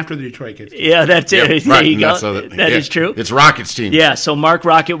squad. He came after the Detroit kids. Yeah, that's it. Yep, there right. you go. That is true. It's Rocket's team. Yeah, so Mark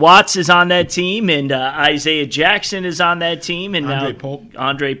Rocket Watts is on that team, and Isaiah Jackson is on that team, and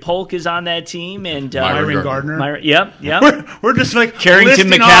Andre Polk is on that team, and Myron Gardner. Yep. We're just like Carrington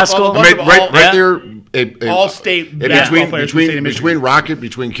McCaskill. There, all state basketball players between Rocket,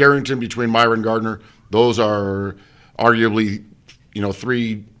 between Carrington, between Myron Gardner. Those are arguably,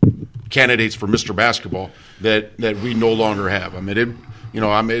 3 candidates for Mr. Basketball that we no longer have.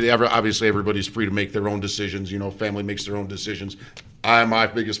 Obviously everybody's free to make their own decisions. Family makes their own decisions. My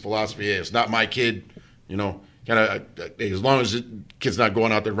biggest philosophy is it's not my kid. As long as the kid's not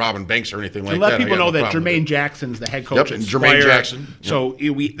going out there robbing banks or anything like that. Let people know that Jermaine Jackson's the head coach. Yep, Jermaine Jackson. So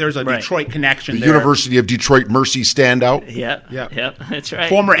there's a Detroit connection the there. University of Detroit Mercy standout. Yep, that's right.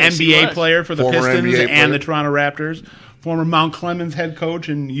 Former NBA player for the Pistons and the Toronto Raptors. Former Mount Clemens head coach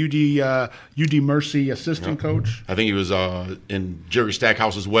and UD Mercy assistant coach. I think he was in Jerry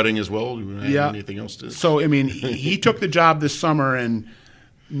Stackhouse's wedding as well. Anything else to? So, he took the job this summer and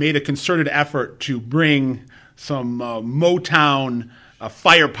made a concerted effort to bring some Motown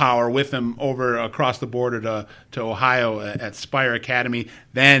firepower with him over across the border to Ohio at Spire Academy.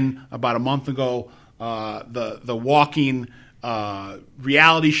 Then about a month ago, the walking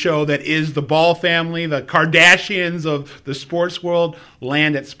reality show that is the Ball family, the Kardashians of the sports world,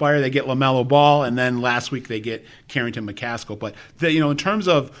 land at Spire. They get LaMelo Ball, and then last week they get Carrington McCaskill. But in terms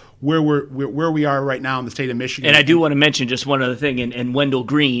of where we are right now in the state of Michigan, and I do want to mention just one other thing, and Wendell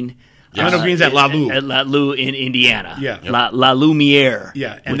Green. Wendell Green's at LaLue. At LaLue in Indiana. Yeah. La Lumiere.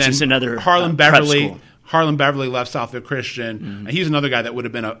 Yeah, and which then is another Harlan prep Beverly. school. Harlan Beverly left Southfield Christian. And he's another guy that would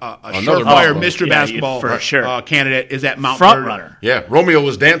have been a Another surefire basketball. Mr. Yeah, Basketball for sure. Candidate. Is at Mount Front Vernon. runner. Yeah, Romeo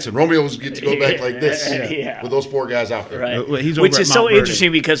was dancing. Romeo was getting to go back like this Yeah. with those 4 guys out there. Right. Well, he's over Which at is so Mount Vernon.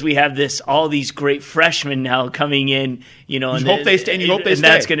 interesting because we have all these great freshmen now coming in, You hope they stay. and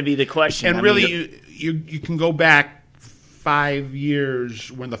that's going to be the question. And I really, mean, you can go back 5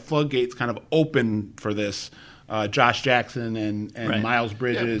 years when the floodgates kind of opened for this. Josh Jackson and Right. Miles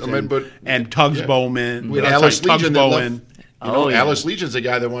Bridges Yeah, I mean, and Tugs Bowman. With I'm Alice sorry, Tugs Legion that Bowen. left. You know, Oh, yeah. Alice Legion's the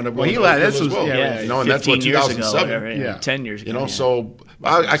guy that wound up going he to left. Oakland This as was- well. yeah, You know, and that's what 15 years ago, 2007. whatever, Yeah. 10 years ago. You know, yeah. so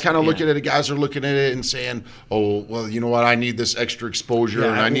I kind of look at it. The guys are looking at it and saying, "Oh, well, you know what? I need this extra exposure, Yeah,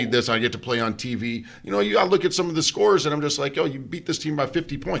 and I need this. I get to play on TV." You know, I look at some of the scores, and I'm just like, "Oh, you beat this team by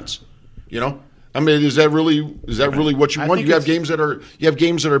 50 points." You know, I mean, is that really what you I want? think You have it's-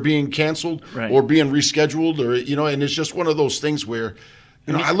 games that are being canceled Right. or being rescheduled, or and it's just one of those things where,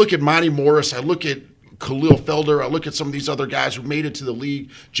 I look at Monty Morris, I look at Khalil Felder, I look at some of these other guys who made it to the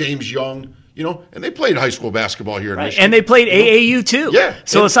league, James Young. And they played high school basketball here in Right. Michigan. And they played AAU too. Yeah.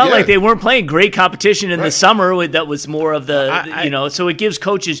 So And- it's not yeah. like they weren't playing great competition in the Right. summer. That was more of I- so it gives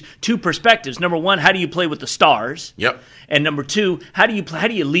coaches two perspectives. Number one, how do you play with the stars? Yep. And number two, how do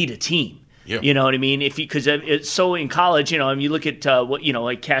you lead a team? Yeah. You know what I mean? Because it's so in college, you look at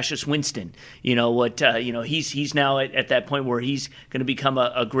like Cassius Winston. He's now at that point where he's going to become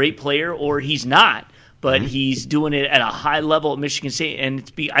a great player, or he's not. But he's doing it at a high level at Michigan State,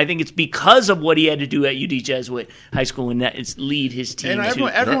 and I think it's because of what he had to do at UD Jesuit High School, and that is lead his team And to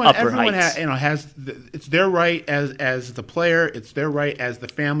everyone upper heights. has it's their right as the player, it's their right as the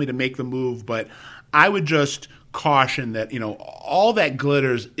family to make the move. But I would just caution that all that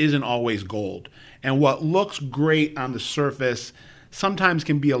glitters isn't always gold, and what looks great on the surface sometimes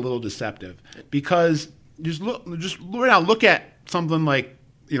can be a little deceptive. Because look at something like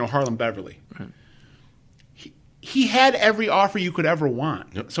Harlan Beverly. Right. He had every offer you could ever want.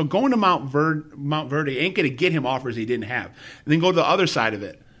 Yep. So going to Mount Verde ain't going to get him offers he didn't have. And then go to the other side of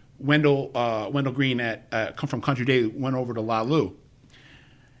it. Wendell Green from Country Day went over to LaLue.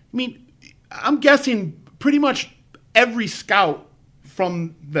 I mean, I'm guessing pretty much every scout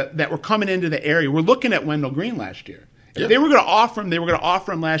from that were coming into the area were looking at Wendell Green last year. If they were going to offer him, they were going to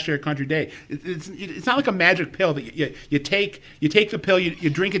offer him last year at Country Day. It's not like a magic pill that you take the pill, you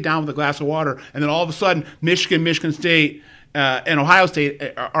drink it down with a glass of water, and then all of a sudden Michigan State, and Ohio State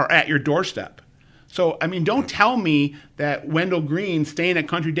are at your doorstep. So, I mean, don't tell me that Wendell Green staying at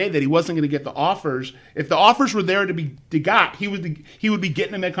Country Day that he wasn't going to get the offers. If the offers were there to be got, he would be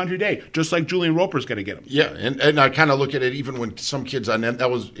getting them at Country Day, just like Julian Roper's going to get them. Yeah, and I kind of look at it even when some kids that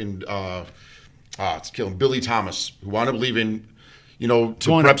was in it's killing Billy Thomas, who wound up leaving, to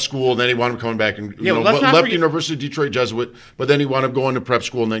prep school, and then he wound up coming back and left University of Detroit Jesuit, but then he wound up going to prep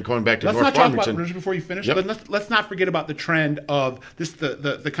school and then coming back to Let's North not talk Farmington. about before you finish, Yep. but let's not forget about the trend of this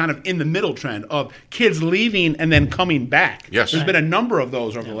the kind of in the middle trend of kids leaving and then coming back. Yes. There's been a number of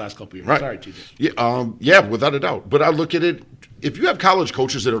those over the last couple of years. Right. Sorry, TJ. Yeah, without a doubt. But I look at it, if you have college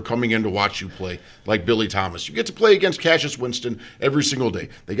coaches that are coming in to watch you play, like Billy Thomas, you get to play against Cassius Winston every single day.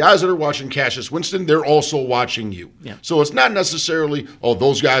 The guys that are watching Cassius Winston, they're also watching you. Yeah. So it's not necessarily,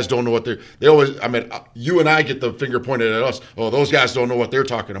 those guys don't know what they always, you and I get the finger pointed at us, those guys don't know what they're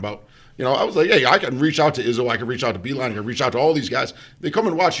talking about. I was like, hey, I can reach out to Izzo, I can reach out to Beeline, I can reach out to all these guys. They come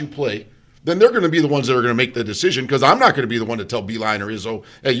and watch you play. Then they're going to be the ones that are going to make the decision, because I'm not going to be the one to tell Beeline or Izzo,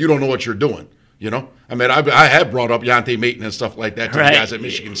 hey, you don't know what you're doing. I have brought up Yante Maton and stuff like that to the guys at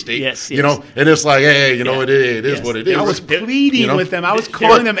Michigan State. Yes. And it's like, hey, it is what it is. I was pleading with them. I was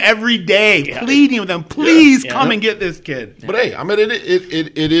calling them every day, pleading with them. Please come and get this kid. But hey,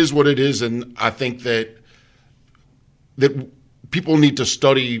 it is what it is, and I think that people need to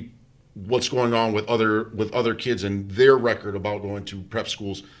study what's going on with other kids and their record about going to prep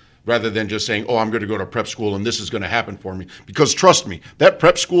schools, rather than just saying, I'm going to go to prep school and this is going to happen for me. Because trust me, that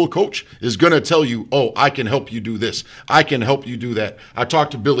prep school coach is going to tell you, I can help you do this. I can help you do that. I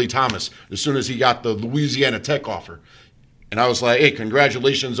talked to Billy Thomas as soon as he got the Louisiana Tech offer. And I was like, hey,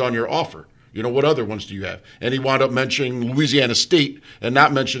 congratulations on your offer. You know, what other ones do you have? And he wound up mentioning Louisiana State and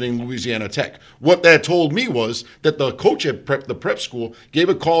not mentioning Louisiana Tech. What that told me was that the coach at the prep school gave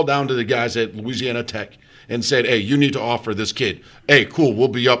a call down to the guys at Louisiana Tech and said, hey, you need to offer this kid. Hey, cool, we'll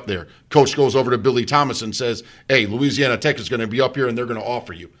be up there. Coach goes over to Billy Thomas and says, hey, Louisiana Tech is going to be up here and they're going to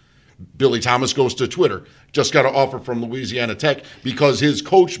offer you. Billy Thomas goes to Twitter, just got an offer from Louisiana Tech because his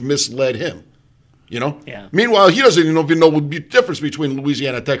coach misled him. You know? Yeah. Meanwhile, he doesn't even know the difference between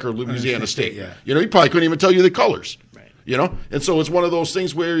Louisiana Tech or Louisiana State. Yeah. You know, he probably couldn't even tell you the colors. Right. You know? And so it's one of those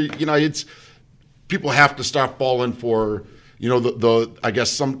things where, you know, it's people have to stop falling for, you know, the I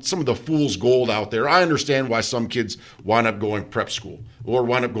guess some of the fool's gold out there. I understand why some kids wind up going prep school or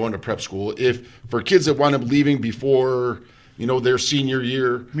wind up going to prep school. If for kids that wind up leaving before, you know, their senior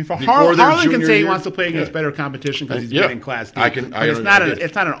year. I mean, for before their Harlan can junior say he year, wants to play against better competition because he's Yeah. getting Class D. I But it's not get it.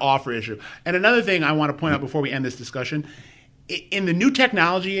 it's not an offer issue. And another thing I want to point out before we end this discussion, in the new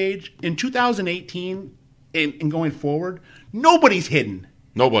technology age, in 2018 and going forward, nobody's hidden.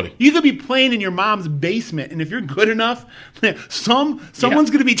 Nobody. You could be playing in your mom's basement, and if you're good enough, someone's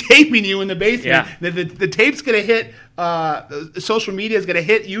going to be taping you in the basement. Yeah. The tape's going to hit social media, is going to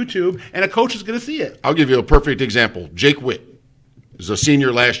hit YouTube, and a coach is going to see it. I'll give you a perfect example. Jake Witt was a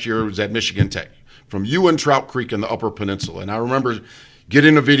senior last year, was at Michigan Tech, from Ewan Trout Creek in the Upper Peninsula. And I remember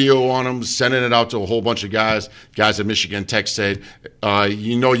getting a video on him, sending it out to a whole bunch of guys. Guys at Michigan Tech said,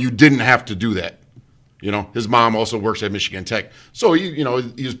 you know, you didn't have to do that. You know, his mom also works at Michigan Tech. So, he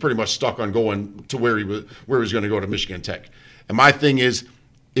was pretty much stuck on going to where he was going to go to Michigan Tech. And my thing is,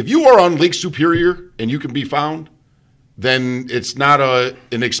 if you are on Lake Superior and you can be found, then it's not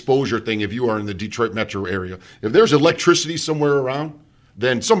an exposure thing if you are in the Detroit metro area. If there's electricity somewhere around,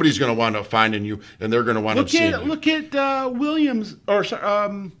 then somebody's going to wind up finding you, and they're going to wind up seeing you. Look at Williams, or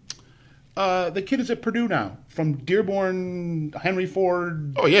the kid is at Purdue now, from Dearborn, Henry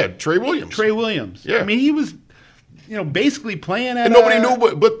Ford. Oh, yeah, Trey Williams. Trey Williams. Yeah. I mean, he was, basically playing at. And nobody knew,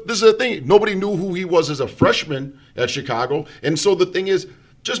 but this is the thing. Nobody knew who he was as a freshman at Chicago. And so the thing is,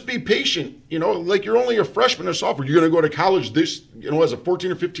 just be patient. You know, like you're only a freshman or sophomore. You're going to go to college as a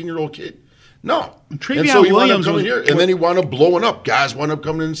 14 or 15-year-old kid. No. Travion and so he wound up Williams coming here, and then he wound up blowing up. Guys wound up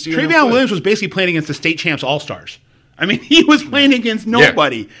coming in and seeing him Travion play. Williams was basically playing against the state champs all-stars. I mean, he was playing against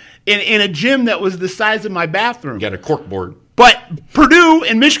nobody in a gym that was the size of my bathroom. Got a cork board. But Purdue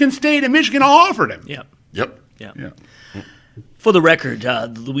and Michigan State and Michigan all offered him. Yep. Yep. Yeah. For the record, the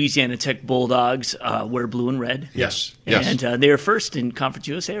Louisiana Tech Bulldogs wear blue and red. Yes. And they're first in Conference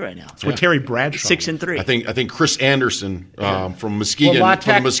USA right now. That's what Terry Bradshaw. 6-3. I think Chris Anderson from Muskegon, Well, La from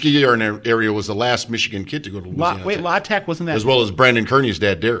Tech- the Muskegon area, was the last Michigan kid to go to Louisiana Tech. La Tech wasn't that? As well as Brandon Kearney's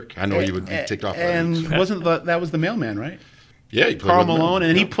dad, Derek. I know you would be ticked off. And that was the mailman, right? Yeah, he played Carl with them. Malone,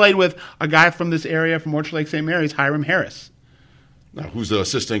 and he played with a guy from this area, from Orchard Lake St. Mary's, Hiram Harris. Now, who's the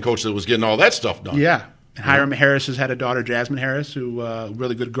assistant coach that was getting all that stuff done? Yeah. And Hiram Harris has had a daughter, Jasmine Harris, who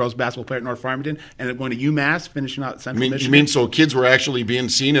really good girls basketball player at North Farmington, ended up going to UMass, finishing out at Central You Michigan. mean so kids were actually being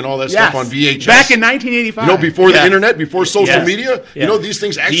seen and all that Yes. stuff on VHS? Back in 1985. You know, before the Yeah. internet, before social Yes. media, Yeah. you know, these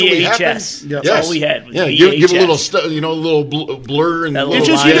things actually happen. VHS. That's all we had was Yeah, give a VHS. little blur and That a little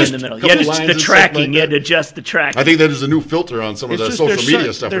just- line you in the middle. You had couple to, lines the and stuff tracking. like You had that. to adjust the tracking. I think that is a new filter on some of It's the just social there's media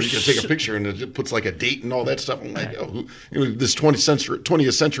so- stuff where you there's can take a so- picture and it puts like a date and all that stuff. I'm like, this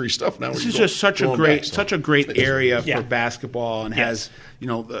 20th century stuff now. This is just such a great area Yeah. for basketball, and Yes.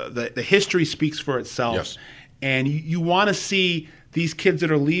 has the history speaks for itself. Yes. And you want to see these kids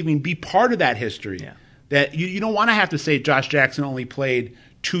that are leaving be part of that history. Yeah. That you don't want to have to say Josh Jackson only played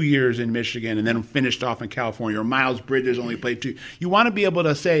 2 years in Michigan and then finished off in California, or Miles Bridges only played 2. You want to be able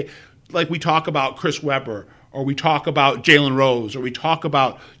to say, like we talk about Chris Webber, or we talk about Jalen Rose, or we talk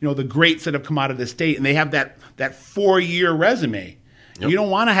about the greats that have come out of the state, and they have that 4-year resume. Yep. You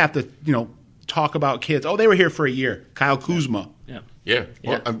don't want to have to talk about kids. Oh, they were here for a year. Kyle Kuzma. Yeah.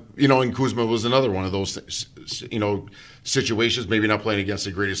 Well, and Kuzma was another one of those, situations, maybe not playing against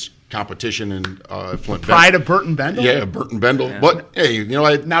the greatest competition in Flint. Pride of Burton Bendel. Yeah, Burton Bendel. But, hey,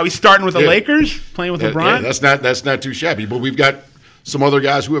 Now he's starting with the Yeah. Lakers, playing with LeBron. Yeah, that's not too shabby. But we've got some other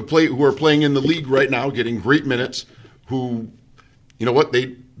guys who are playing in the league right now, getting great minutes, who, you know what,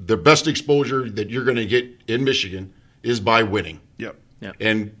 their best exposure that you're going to get in Michigan is by winning. Yep.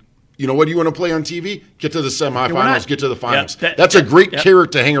 And you know what, you want to play on TV? Get to the semifinals, get to the finals. That's a great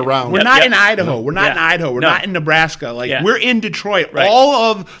carrot to hang around. We're not in Idaho. We're not in Yeah. Idaho. We're No. not in Nebraska. Yeah. We're in Detroit. Right.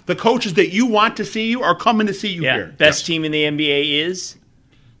 All of the coaches that you want to see you are coming to see you here. Best team in the NBA is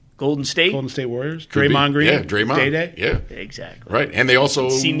Golden State. Golden State Warriors. Could be. Draymond Green. Yeah, Draymond. Day-Day. Yeah. Exactly. Right. And they also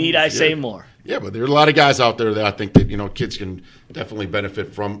Need I say more? Yeah, but there are a lot of guys out there that I think that kids can definitely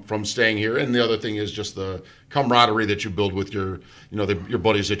benefit from staying here. And the other thing is just the camaraderie that you build with your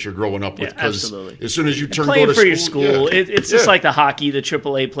buddies that you're growing up with. Yeah, absolutely. As soon as you go playing to for your school, yeah. it's just like the hockey, the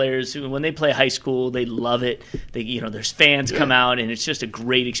AAA players. When they play high school, they love it. There's fans come out, and it's just a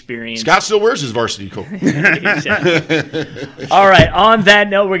great experience. Scott still wears his varsity coat. All right. On that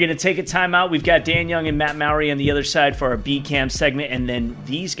note, we're going to take a timeout. We've got Dan Young and Matt Mowry on the other side for our B-Cam segment, and then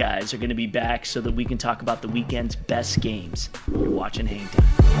these guys are going to be back so that we can talk about the weekend's best games. You're watching Hang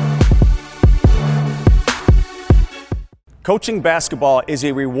Time. Coaching basketball is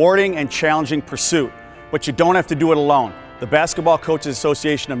a rewarding and challenging pursuit, but you don't have to do it alone. The Basketball Coaches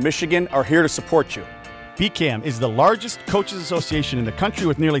Association of Michigan are here to support you. BCAM is the largest coaches association in the country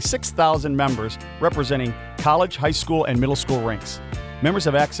with nearly 6,000 members representing college, high school, and middle school ranks. Members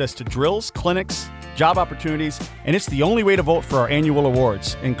have access to drills, clinics, job opportunities, and it's the only way to vote for our annual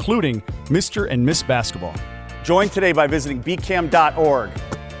awards, including Mr. and Miss Basketball. Join today by visiting bcam.org,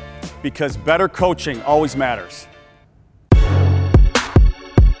 because better coaching always matters.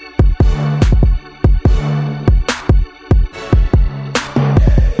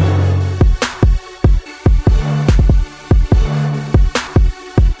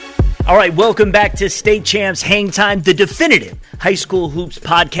 All right, welcome back to State Champs Hang Time, the definitive high school hoops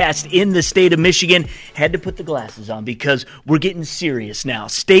podcast in the state of Michigan. Had to put the glasses on because we're getting serious now.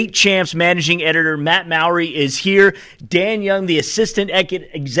 State Champs managing editor Matt Mowry is here. Dan Young, the assistant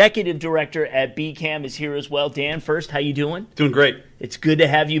executive director at BCAM, is here as well. Dan, first, how you doing? Doing great. It's good to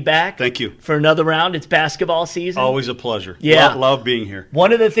have you back. Thank you. For another round. It's basketball season. Always a pleasure. Yeah. Love being here.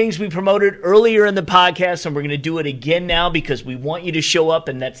 One of the things we promoted earlier in the podcast, and we're going to do it again now because we want you to show up,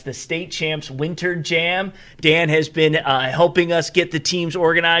 and that's the State Champs Winter Jam. Dan has been helping us get the teams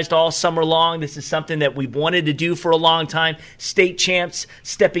organized all summer long. This is something that we've wanted to do for a long time. State Champs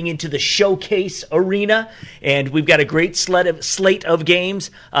stepping into the showcase arena, and we've got a great slate of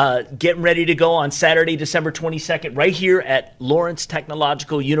games getting ready to go on Saturday, December 22nd, right here at Lawrence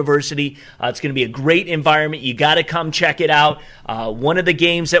Technological University. It's going to be a great environment. You got to come check it out. One of the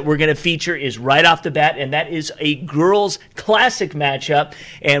games that we're going to feature is right off the bat, and that is a girls' classic matchup.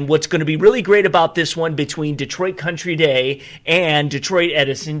 And what's going to be really great about this one between Detroit Country Day and Detroit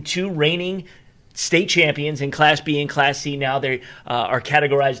Edison, two reigning state champions in Class B and Class C now. They are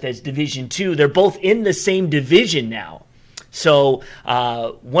categorized as Division II. They're both in the same division now. So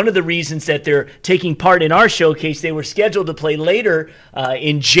one of the reasons that they're taking part in our showcase, they were scheduled to play later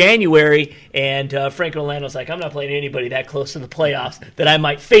in January, and Frank Orlando's like, I'm not playing anybody that close to the playoffs that I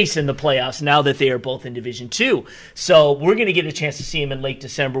might face in the playoffs now that they are both in Division II. So we're going to get a chance to see them in late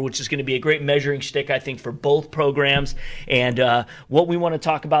December, which is going to be a great measuring stick, I think, for both programs. And what we want to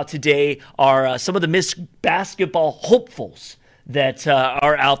talk about today are some of the Miss Basketball hopefuls that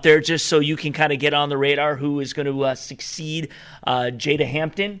are out there, just so you can kind of get on the radar who is going to succeed Jada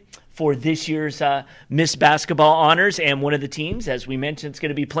Hampton for this year's Miss Basketball honors. And one of the teams, as we mentioned, is going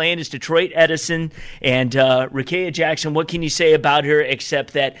to be playing is Detroit Edison. And Rickea Jackson, what can you say about her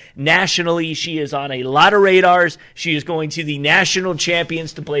except that nationally she is on a lot of radars. She is going to the national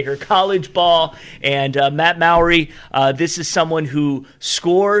champions to play her college ball. And Matt Mowry, this is someone who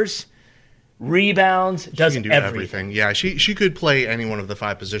scores, rebounds, does everything. Yeah, she could play any one of the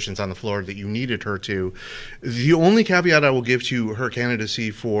 5 positions on the floor that you needed her to. The only caveat I will give to her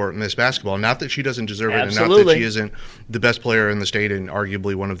candidacy for Miss Basketball, not that she doesn't deserve it, and not that she isn't the best player in the state and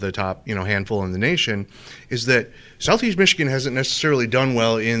arguably one of the top handful in the nation, is that Southeast Michigan hasn't necessarily done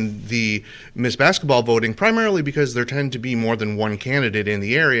well in the Miss Basketball voting, primarily because there tend to be more than one candidate in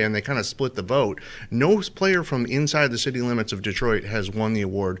the area, and they kind of split the vote. No player from inside the city limits of Detroit has won the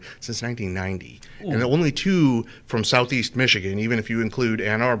award since 1990. And only 2 from Southeast Michigan, even if you include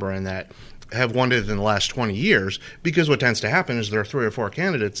Ann Arbor in that, have won it in the last 20 years, because what tends to happen is there are 3 or 4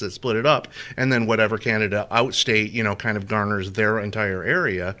 candidates that split it up, and then whatever candidate outstate, kind of garners their entire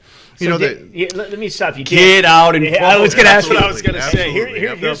area. Let me stop you. Get out and vote. I was going to ask what I was going to say.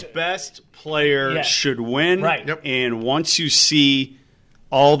 Here's the best player should win, right? Yep. And once you see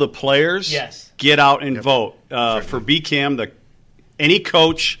all the players, get out and vote. For BCAM, any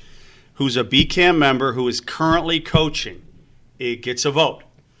coach who's a BCAM member who is currently coaching, it gets a vote.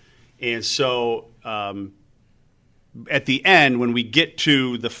 And so at the end, when we get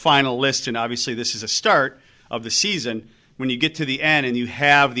to the final list, and obviously this is a start of the season, when you get to the end and you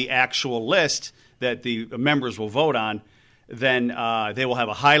have the actual list that the members will vote on, then they will have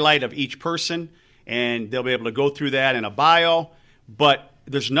a highlight of each person, and they'll be able to go through that in a bio. But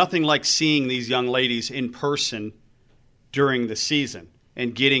there's nothing like seeing these young ladies in person during the season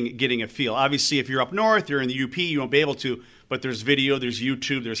and getting a feel. Obviously, if you're up north, you're in the UP, you won't be able to. but there's video, there's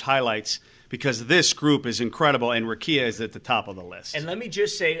YouTube, there's highlights, because this group is incredible, and Rakia is at the top of the list. And let me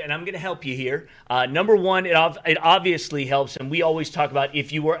just say, and I'm going to help you here. Number one, it obviously helps, and we always talk about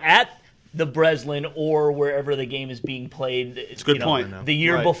if you were at the Breslin or wherever the game is being played. It's a good point. The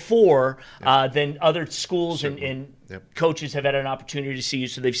year before, then other schools and coaches have had an opportunity to see you,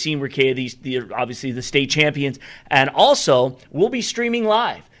 so they've seen Rakia, obviously the state champions, and also we'll be streaming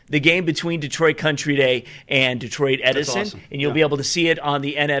live the game between Detroit Country Day and Detroit Edison. Awesome. And you'll be able to see it on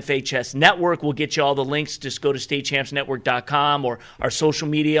the NFHS network. We'll get you all the links. Just go to statechampsnetwork.com or our social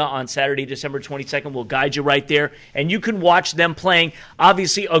media on Saturday, December 22nd. We'll guide you right there. And you can watch them playing,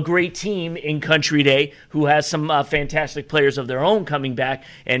 obviously, a great team in Country Day who has some fantastic players of their own coming back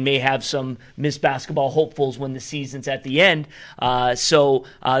and may have some Miss Basketball hopefuls when the season's at the end. So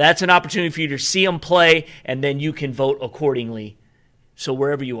that's an opportunity for you to see them play, and then you can vote accordingly. So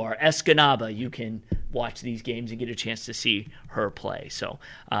wherever you are, Escanaba, you can watch these games and get a chance to see her play. So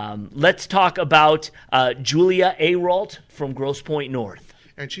let's talk about Julia Aralt from Grosse Pointe North.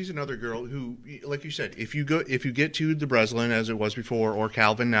 And she's another girl who, like you said, if you get to the Breslin as it was before, or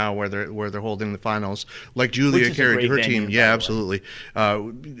Calvin now, where they're holding the finals, like Julia carried her team, absolutely.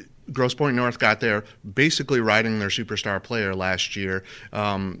 Grosse Pointe North got there basically riding their superstar player last year.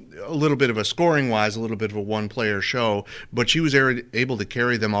 A little bit of a scoring-wise, a little bit of a one-player show, but she was able to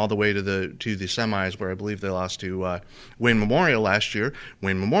carry them all the way to the semis, where I believe they lost to Wayne Memorial last year.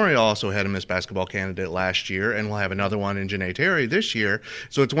 Wayne Memorial also had a Miss Basketball candidate last year, and we'll have another one in Janae Terry this year.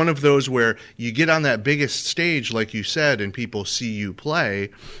 So it's one of those where you get on that biggest stage, like you said, and people see you play.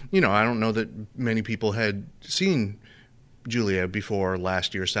 I don't know that many people had seen Julia before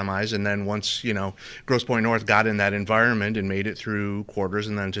last year's semis, and then once Grosse Pointe North got in that environment and made it through quarters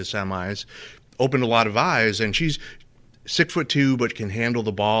and then to semis, opened a lot of eyes. And she's 6'2", but can handle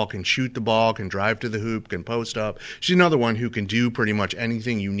the ball, can shoot the ball, can drive to the hoop, can post up. She's another one who can do pretty much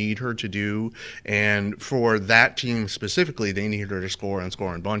anything you need her to do. And for that team specifically, they need her to score and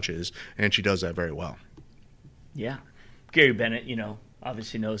score in bunches, and she does that very well. Yeah, Gary Bennett,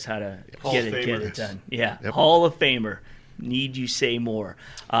 obviously knows how to get it done. Yeah, yep. Hall of Famer. Need you say more?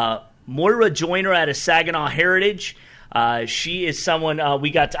 Moira Joyner out of Saginaw Heritage. She is someone I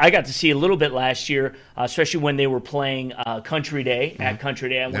got to see a little bit last year, especially when they were playing Country Day at Country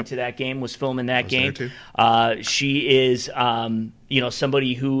Day. I went to that game, was filming that game. She is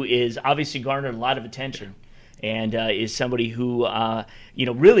somebody who is obviously garnered a lot of attention, and is somebody who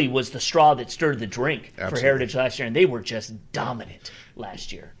really was the straw that stirred the drink for Heritage last year, and they were just dominant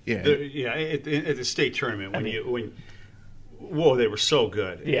last year. At the state tournament they were so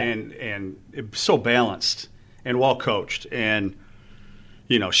good and so balanced and well coached, and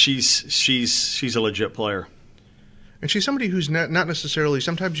she's a legit player. And she's somebody who's not necessarily –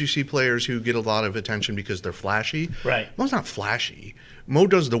 sometimes you see players who get a lot of attention because they're flashy. Right. Mo's not flashy. Mo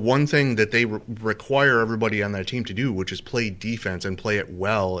does the one thing that they require everybody on that team to do, which is play defense and play it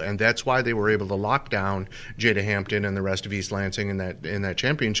well. And that's why they were able to lock down Jada Hampton and the rest of East Lansing in that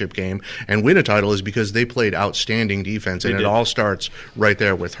championship game and win a title, is because they played outstanding defense. And it all starts right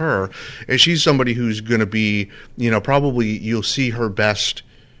there with her. And she's somebody who's going to be, probably you'll see her best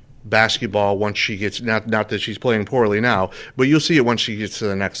basketball once she gets, not that she's playing poorly now, but you'll see it once she gets to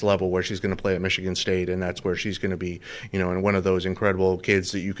the next level, where she's going to play at Michigan State, and that's where she's going to be, and one of those incredible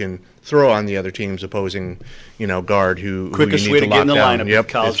kids that you can throw on the other team's opposing, guard who quickest you way need to get in the down. lineup at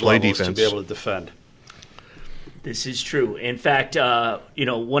college levels to be able to defend. This is true. In fact,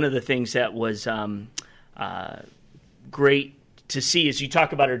 one of the things that was great to see is you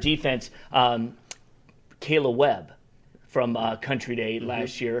talk about her defense. Kayla Webb from Country Day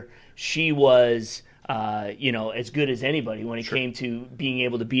last year, she was as good as anybody when it came to being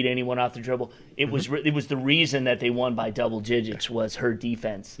able to beat anyone off the dribble. It was the reason that they won by double digits was her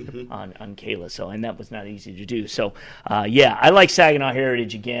defense on Kayla. So, and that was not easy to do. So, I like Saginaw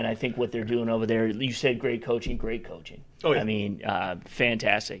Heritage again. I think what they're doing over there. You said great coaching. Oh, yeah. I mean,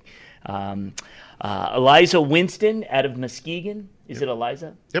 fantastic. Eliza Winston out of Muskegon. Is it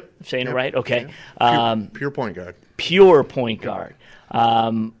Eliza? Yep. I'm saying it right? Okay. Pure point guard. Pure point guard.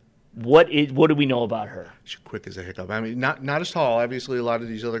 What do we know about her? She's quick as a hiccup. I mean, not as tall. Obviously, a lot of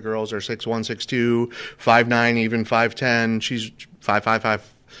these other girls are 6'1", 6'2", 5'9", even 5'10". She's 5'4",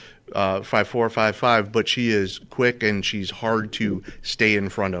 5'5", but she is quick and she's hard to stay in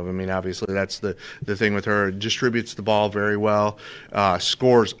front of. I mean, obviously that's the thing with her. Distributes the ball very well,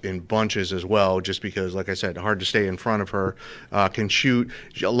 scores in bunches as well, just because, like I said, hard to stay in front of her. Can shoot.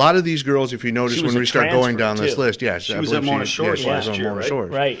 A lot of these girls, if you notice when we start going down this list, she was at Mona Shores last year, right?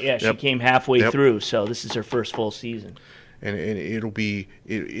 Right, yeah, she came halfway through, so this is her first full season. and it'll be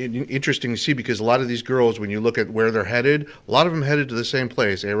interesting to see, because a lot of these girls, when you look at where they're headed, a lot of them headed to the same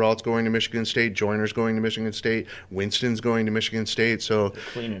place. Arald's going to Michigan State, Joyner's going to Michigan State, Winston's going to Michigan State. So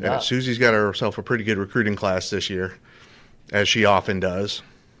Susie's got herself a pretty good recruiting class this year, as she often does.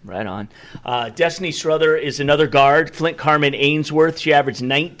 Right on. Destiny Strother is another guard. Flint Carmen Ainsworth. She averaged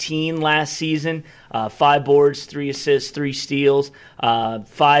 19 last season, 5 boards, 3 assists, 3 steals,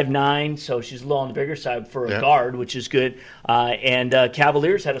 5'9", so she's a little on the bigger side for a guard, which is good. And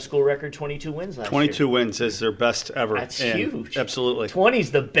Cavaliers had a school record 22 wins last year. 22 wins is their best ever. That's huge. Absolutely. 20 is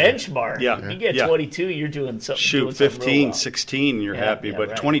the benchmark. Yeah. You get 22, you're doing something. Shoot, 15, 16, you're happy. But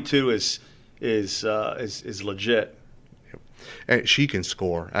right. 22 is legit. She can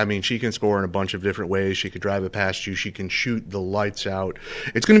score. I mean, she can score in a bunch of different ways. She could drive it past you. She can shoot the lights out.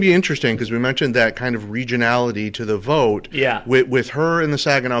 It's going to be interesting because we mentioned that kind of regionality to the vote. Yeah. With her in the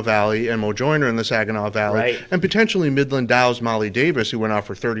Saginaw Valley and Mo Joyner in the Saginaw Valley, right, and potentially Midland Dow's Molly Davis, who went off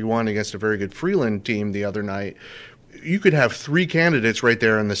for 31 against a very good Freeland team the other night. You could have 3 candidates right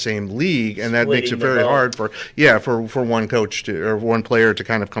there in the same league, and that makes it very hard for one coach or one player to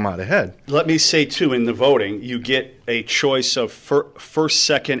kind of come out ahead. Let me say, too, in the voting, you get a choice of first,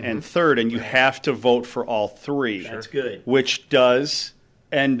 second, and third, and you have to vote for all 3. That's good. Which does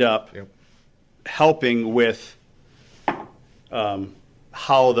end up helping with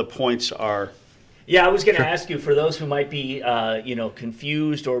how the points are. Yeah, I was going to ask you, for those who might be,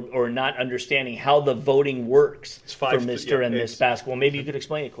 confused or not understanding how the voting works for Mr. and Miss Basketball, maybe you could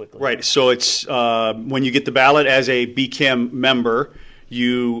explain it quickly. Right. So it's when you get the ballot as a BCAM member,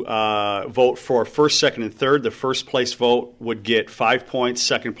 you vote for first, second, and third. The first place vote would get 5 points.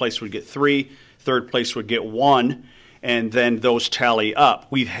 Second place would get 3. Third place would get 1. And then those tally up.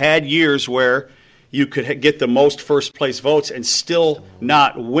 We've had years where you could get the most first-place votes and still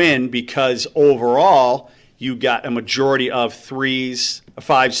not win, because overall you got a majority of 5s,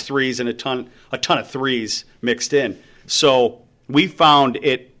 3s, and a ton of 3s mixed in. So we found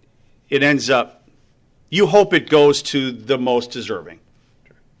it ends up, you hope it goes to the most deserving.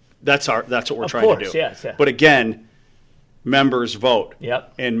 That's what we're trying to do. Yes, yeah. But again, members vote.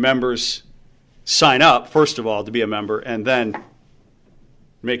 Yep. And members sign up, first of all, to be a member, and then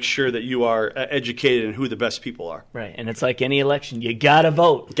make sure that you are educated in who the best people are. Right, and it's like any election. You got to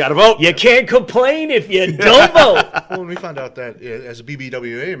vote. Got to vote. You can't complain if you don't vote. Well, we found out that as a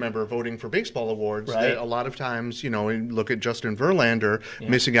BBWA member voting for baseball awards, that a lot of times, look at Justin Verlander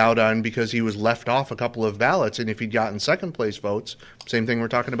missing out on because he was left off a couple of ballots, and if he'd gotten second place votes, same thing we're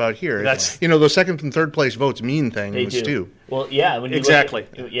talking about here. That's those second and third place votes mean things too. Well, yeah, when you exactly.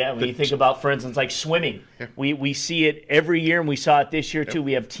 When you think about, for instance, like swimming, we see it every year, and we saw it this year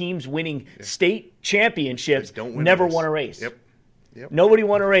too. We have teams winning state championships, never won a race. Yep. Nobody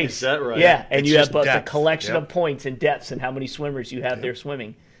won a race. Is that right? Yeah, and you have the collection of points and depths and how many swimmers you have there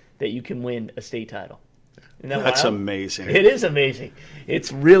swimming that you can win a state title. That's amazing. It is amazing.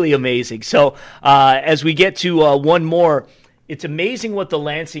 It's really amazing. So as we get to one more, it's amazing what the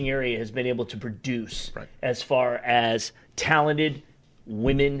Lansing area has been able to produce as far as talented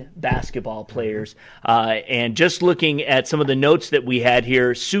women basketball players. And just looking at some of the notes that we had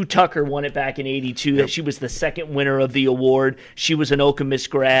here, Sue Tucker won it back in 82. That she was the second winner of the award. She was an Okemos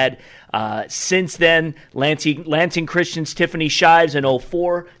grad. Since then, Lansing Christian's Tiffany Shives in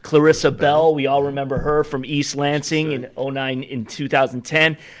 04. Clarissa Bell, we all remember her from East Lansing in 09 in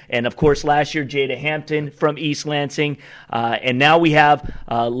 2010. And, of course, last year, Jada Hampton from East Lansing. And now we have,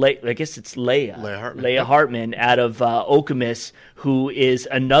 I guess it's Leah Hartman out of Okemos, who is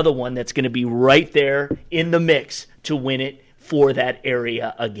another one that's going to be right there in the mix to win it for that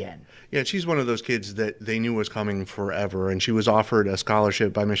area again. Yeah, she's one of those kids that they knew was coming forever, and she was offered a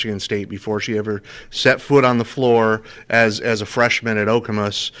scholarship by Michigan State before she ever set foot on the floor as a freshman at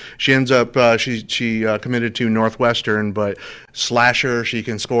Okemos. She ends up she committed to Northwestern, but slasher, she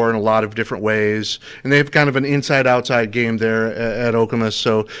can score in a lot of different ways, and they have kind of an inside-outside game there at Okemos,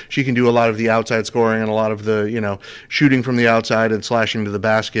 so she can do a lot of the outside scoring and a lot of the shooting from the outside and slashing to the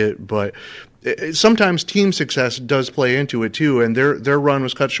basket, but sometimes team success does play into it too, and their run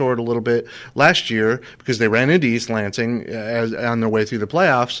was cut short a little bit last year because they ran into East Lansing on their way through the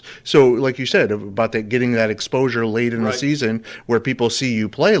playoffs. So, like you said about getting that exposure late in the season where people see you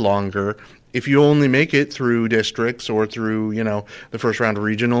play longer. If you only make it through districts or through the first round of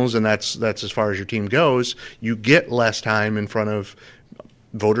regionals, and that's as far as your team goes, you get less time in front of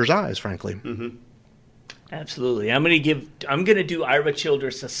voters' eyes, frankly. Absolutely. I'm going to do Ira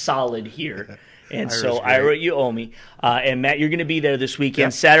Childress a solid here And so, Ira, you owe me. And Matt, you're going to be there this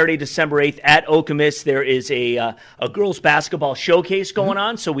weekend. Saturday, December 8th at Okemos. There is a girls basketball showcase going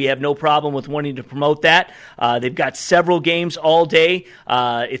on, so we have no problem with wanting to promote that. They've got several games all day.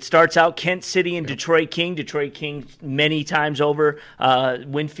 It starts out Kent City and Detroit King. Detroit King many times over.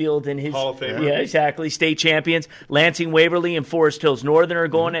 Winfield and his Hall of Famer. Yeah, exactly. State champions. Lansing Waverly and Forest Hills Northern are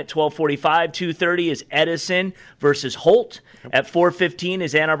going at 12:45. 2:30 is Edison versus Holt. At 4:15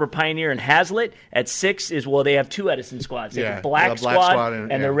 is Ann Arbor Pioneer and Hazlitt. At 6 is, well, they have two Edison squads. They have a black squad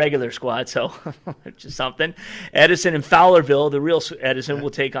and the regular squad, so just something. Edison and Fowlerville, the real Edison, will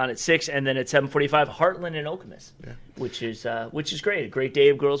take on at 6, and then at 7:45, Heartland and Okemos, which is great. A great day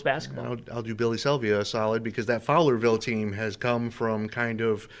of girls basketball. I'll do Billy Selvia a solid because that Fowlerville team has come from kind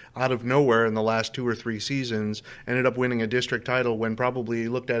of out of nowhere in the last 2 or 3 seasons, ended up winning a district title when probably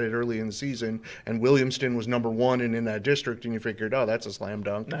looked at it early in the season, and Williamston was number 1 and in that district, and you figured, oh, that's a slam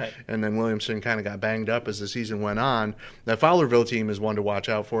dunk. Right. And then Williamston kind of got banged up as the season went on. That Fowlerville team is one to watch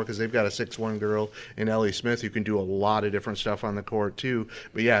out for because they've got a 6'1" girl in Ellie Smith who can do a lot of different stuff on the court too.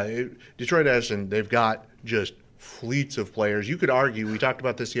 But yeah, Detroit Edison, they've got just fleets of players. You could argue, we talked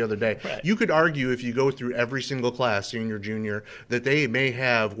about this the other day, you could argue if you go through every single class, senior, junior, that they may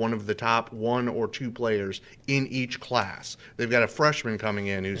have one of the top 1 or 2 players in each class. They've got a freshman coming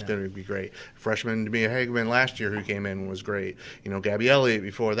in who's going to be great. Freshman Mia Hageman last year who came in and was great. Gabby Elliott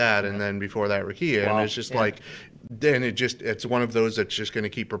before that, and then before that, Rakia. Wow. And it's just like, then it's one of those that's just going to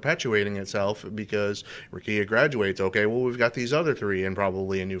keep perpetuating itself because Rakia graduates. Okay, well, we've got these other 3 and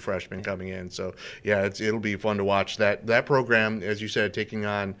probably a new freshman coming in. So, yeah, it'll be fun to watch that program, as you said, taking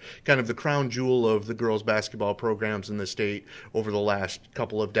on kind of the crown jewel of the girls basketball programs in the state over the last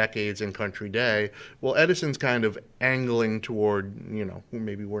couple of decades in Country Day. Well, Edison's kind of angling toward,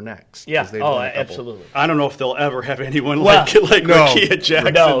 maybe we're next. Yeah, absolutely. I don't know if they'll ever have anyone like Rakia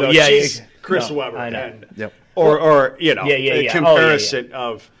Jackson. No, she's Chris Webber. I know. And, or a comparison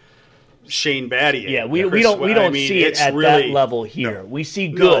of Shane Battier. Yeah, we don't see it at that level here. We see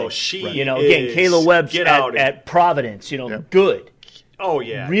good. Again, Kayla Webb's at Providence. Good. Oh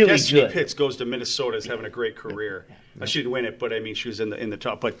yeah, really Destiny good. Pitts goes to Minnesota, is having a great career. She didn't win it, but I mean, she was in the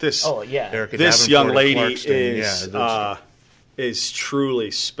top. But this, this young lady is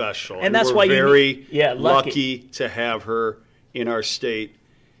truly special, and that's why we're very lucky to have her in our state.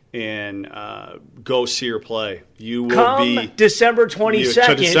 And go see her play. You will be December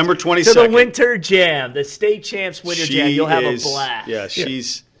 22nd to the Winter Jam, the state champs Winter Jam. You'll have a blast. Yeah,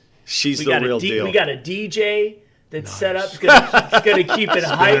 she's the real deal. We got a DJ that's set up. It's going to keep it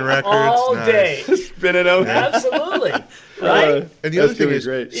hype all day. Spin it over. Absolutely. Right? And the other thing is,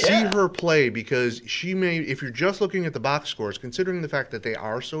 see her play because she may, if you're just looking at the box scores, considering the fact that they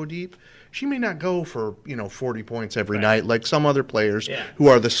are so deep, she may not go for 40 points every night like some other players who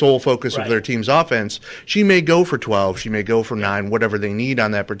are the sole focus of their team's offense. She may go for 12. She may go for 9, whatever they need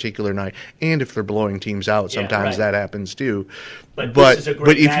on that particular night. And if they're blowing teams out, sometimes that happens too. But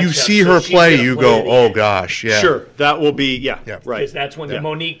if you see her play, you go, oh gosh, Sure, that will be right. Because that's when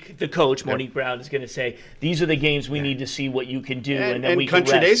the coach, Monique Brown, is going to say, these are the games we need to see what you can do, and then we can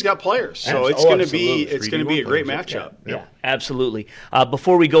Country Day's got players, so it's going to be a great matchup. Yeah, absolutely.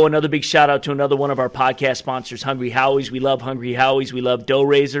 Before we go, another big shout out to another one of our podcast sponsors, Hungry Howie's. We love Hungry Howie's. We love Dough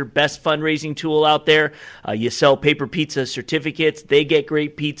Raiser, best fundraising tool out there. You sell paper pizza certificates. They get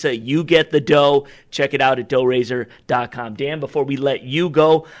great pizza. You get the dough. Check it out at doughraiser.com. Dan, before we let you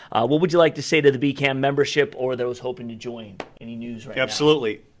go, what would you like to say to the BCAM membership or those hoping to join? Any news right now?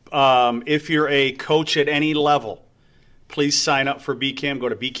 Absolutely. If you're a coach at any level, please sign up for BCAM. Go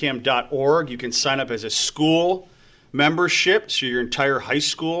to bcam.org. You can sign up as a school membership, so your entire high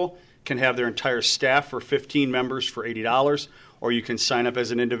school can have their entire staff for 15 members for $80, or you can sign up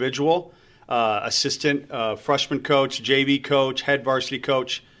as an individual, assistant, freshman coach, JV coach, head varsity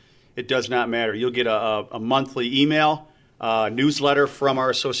coach. It does not matter. You'll get a monthly email, newsletter from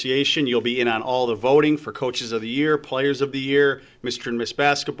our association. You'll be in on all the voting for Coaches of the Year, Players of the Year, Mr. and Miss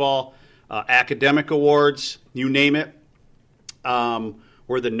Basketball, academic awards, you name it.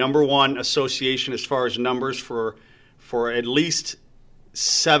 We're the number one association as far as numbers for at least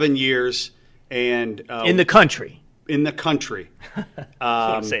 7 years, and in the country. In the country,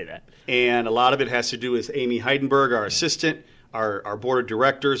 I want to say that. And a lot of it has to do with Amy Heidenberg, our assistant, our board of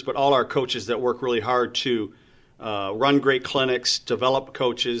directors, but all our coaches that work really hard to run great clinics, develop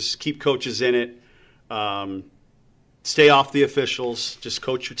coaches, keep coaches in it, stay off the officials, just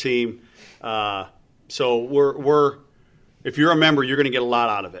coach your team. So we're if you're a member, you're going to get a lot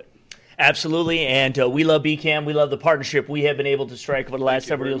out of it. Absolutely, and we love BCAM. We love the partnership we have been able to strike over the last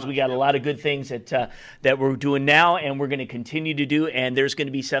several years. We got a lot of good things that we're doing now, and we're going to continue to do, and there's going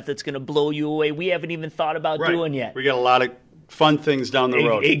to be stuff that's going to blow you away we haven't even thought about doing yet. We got a lot of fun things down the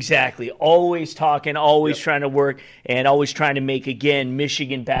road. Exactly. Always talking, always trying to work, and always trying to make, again,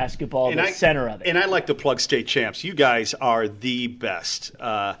 Michigan basketball the center of it. And I like to plug State Champs. You guys are the best.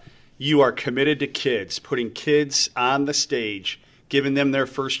 You are committed to kids, putting kids on the stage, giving them their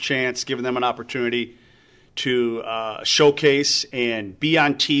first chance, giving them an opportunity to showcase and be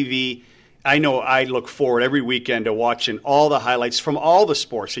on TV. I know I look forward every weekend to watching all the highlights from all the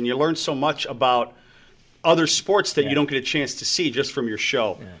sports, and you learn so much about other sports that you don't get a chance to see just from your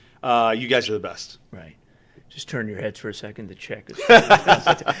show. Yeah. You guys are the best. Right. Just turn your heads for a second to check.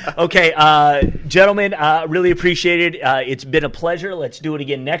 Okay, gentlemen, really appreciate it. It's been a pleasure. Let's do it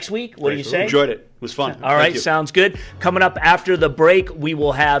again next week. What do you say? Enjoyed it. It was fun. All right, sounds good. Coming up after the break, we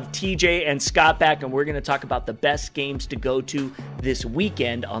will have TJ and Scott back, and we're going to talk about the best games to go to this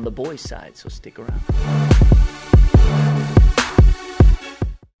weekend on the boys' side. So stick around.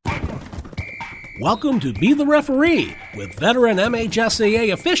 Welcome to Be the Referee with veteran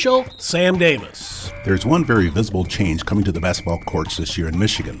MHSAA official Sam Davis. There's one very visible change coming to the basketball courts this year in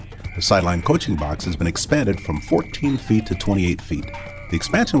Michigan. The sideline coaching box has been expanded from 14 feet to 28 feet. The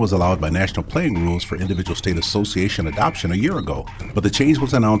expansion was allowed by national playing rules for individual state association adoption a year ago, but the change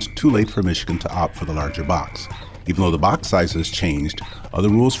was announced too late for Michigan to opt for the larger box. Even though the box size has changed, other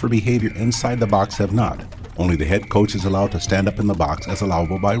rules for behavior inside the box have not. Only the head coach is allowed to stand up in the box as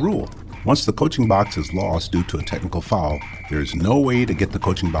allowable by rule. Once the coaching box is lost due to a technical foul, there is no way to get the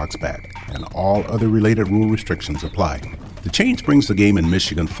coaching box back, and all other related rule restrictions apply. The change brings the game in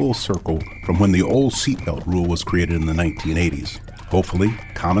Michigan full circle from when the old seatbelt rule was created in the 1980s. Hopefully,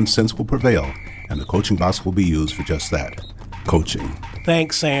 common sense will prevail, and the coaching box will be used for just that, coaching.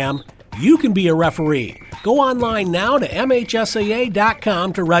 Thanks, Sam. You can be a referee. Go online now to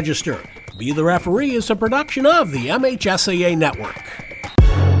MHSAA.com to register. Be the Referee is a production of the MHSAA Network.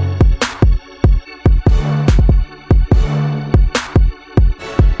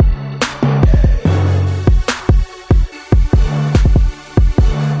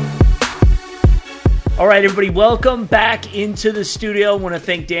 All right, everybody, welcome back into the studio. I want to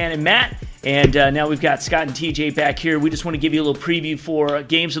thank Dan and Matt. And now we've got Scott and TJ back here. We just want to give you a little preview for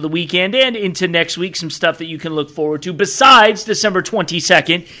games of the weekend and into next week, some stuff that you can look forward to besides December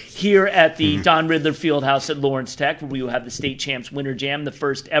 22nd here at the Don Riddler Fieldhouse at Lawrence Tech, where we will have the State Champs Winter Jam, the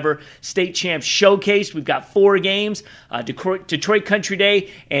first ever State Champs Showcase. We've got 4 games, Detroit Country Day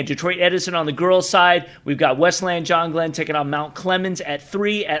and Detroit Edison on the girls' side. We've got Westland John Glenn taking on Mount Clemens at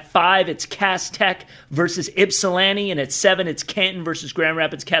 3. At 5, it's Cass Tech versus Ypsilanti, and at 7, it's Canton versus Grand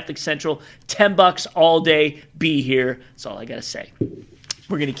Rapids Catholic Central. $10 all day. Be here. That's all I got to say.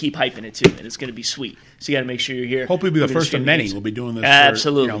 We're going to keep hyping it, too, and it's going to be sweet. So you got to make sure you're here. Hopefully we'll be the first of many. We'll be doing this.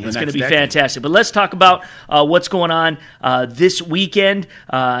 Absolutely. It's going to be fantastic. But let's talk about what's going on this weekend.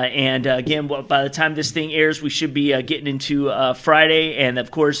 And, again, by the time this thing airs, we should be getting into Friday. And,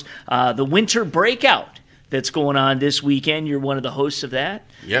 of course, the Winter Breakout that's going on this weekend. You're one of the hosts of that.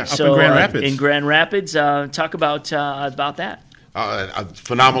 Yeah. So, up in Grand Rapids. In Grand Rapids. Talk about that. A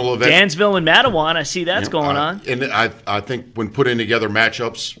phenomenal event. Dansville and Matawan, I see that's going on. And I think when putting together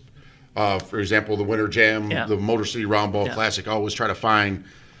matchups, for example, the Winter Jam, the Motor City Roundball Classic, I always try to find,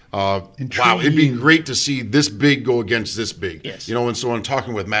 wow, it'd be great to see this big go against this big. Yes. You know, and so in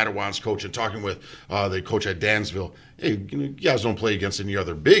talking with Matawan's coach and talking with the coach at Dansville, hey, you guys don't play against any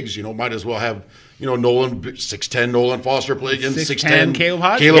other bigs. You know, might as well have, Nolan 6'10", Nolan Foster play against 6'10", Caleb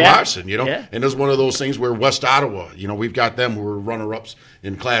Hodgson. You know, and it's one of those things where West Ottawa, we've got them who were runner-ups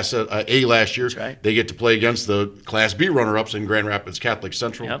in Class A last year. That's right. They get to play against the Class B runner-ups in Grand Rapids Catholic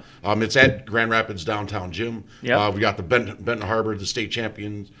Central. Yep. It's at Grand Rapids downtown gym. Yep. We got the Benton Harbor, the state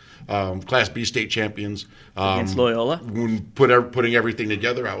champions, Class B state champions. Against Loyola. When putting everything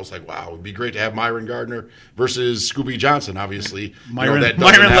together, I was like, wow, it would be great to have Myron Gardner versus Scooby Johnson, obviously. Myron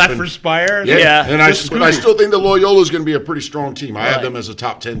left for Spire. Yeah. And I still think that Loyola is going to be a pretty strong team. I have them as a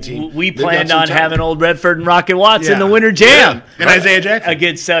top 10 team. We planned on having Old Redford and Rocket Watts in the Winter Jam. Yeah. And Isaiah Jackson.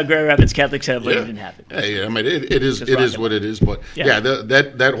 Against Grand Rapids Catholic Central, but it didn't happen. Yeah, I mean, it is what it is. But,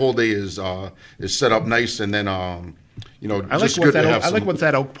 that whole day is set up nice. And then, I like what's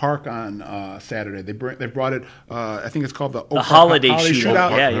at Oak Park on Saturday. They brought it. I think it's called the Oak Park Holiday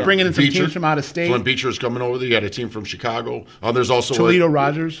Shootout. Bringing in some teams from out of state. Flint Beecher is coming over. They got a team from Chicago. There's also Toledo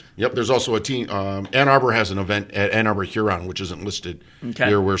Rogers. Yep. There's also a team. Ann Arbor has an event at Ann Arbor Huron, which isn't listed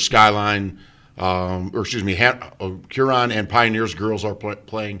here, where Skyline, Huron and Pioneers girls are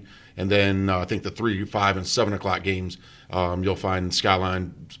playing. And then I think the 3, 5, and 7 o'clock games, you'll find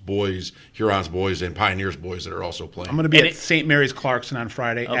Skyline boys, Huron's boys, and Pioneers boys that are also playing. I'm going to be at St. Mary's Clarkson on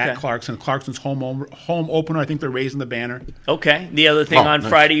Friday at Clarkson. Clarkson's home opener. I think they're raising the banner. Okay. The other thing on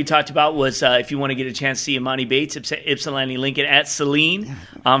Friday you talked about was if you want to get a chance to see Imani Bates, Ypsilanti Lincoln at Saline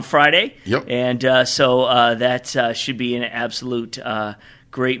on Friday. Yep. And so that should be an absolute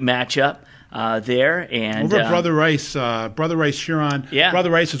great matchup. There and over at Brother Rice Huron. Yeah. Brother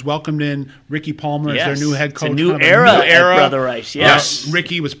Rice has welcomed in Ricky Palmer as their new head coach. It's a new era at Brother Rice. Yes,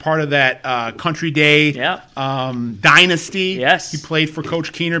 Ricky was part of that Country Day dynasty. Yes, he played for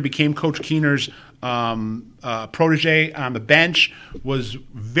Coach Keener, became Coach Keener's protege on the bench. Was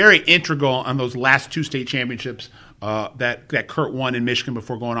very integral on those last 2 state championships. That Kurt won in Michigan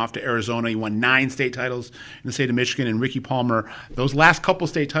before going off to Arizona. He won 9 state titles in the state of Michigan, and Ricky Palmer. Those last couple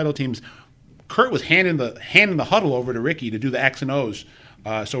state title teams. Kurt was handing the huddle over to Ricky to do the X and O's.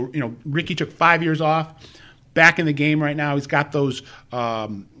 So Ricky took 5 years off. Back in the game right now. He's got those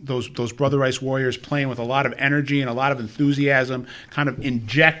Brother Rice Warriors playing with a lot of energy and a lot of enthusiasm, kind of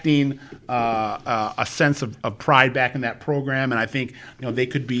injecting a sense of pride back in that program. And I think they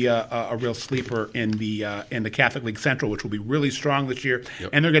could be a real sleeper in the Catholic League Central, which will be really strong this year. Yep.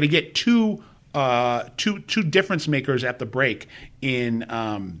 And they're going to get two difference makers at the break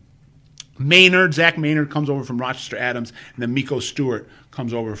in. Maynard, Zach Maynard comes over from Rochester Adams, and then Miko Stewart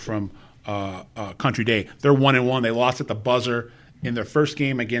comes over from Country Day. They're 1-1. They lost at the buzzer in their first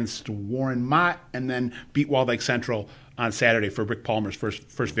game against Warren Mott, and then beat Walled Lake Central on Saturday for Rick Palmer's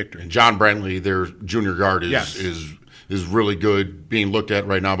first victory. And John Brantley, their junior guard, is really good, being looked at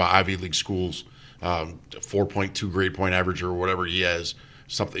right now by Ivy League schools. 4.2 grade point average or whatever he has.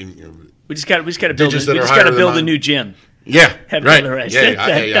 Something. We just got to build. We just got to build a new gym. Yeah, right. I'll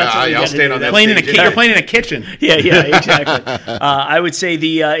stand on that. You're playing in a kitchen. Yeah, exactly. I would say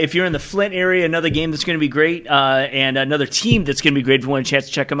if you're in the Flint area, another game that's going to be great, and another team that's going to be great if you want a chance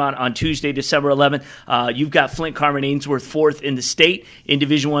to check them out on Tuesday, December 11th. You've got Flint Carmen Ainsworth 4th in the state. In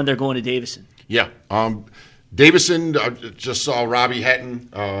Division I, they're going to Davison. Yeah. Davison, just saw Robbie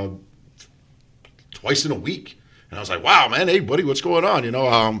Hatton twice in a week. And I was like, wow, man, hey, buddy, what's going on?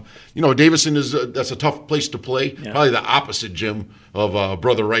 Davison that's a tough place to play. Yeah. Probably the opposite gym of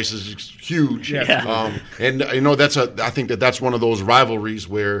Brother Rice is huge. Yeah. I think that's one of those rivalries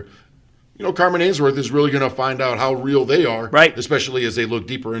where, Carmen Ainsworth is really going to find out how real they are. Right. Especially as they look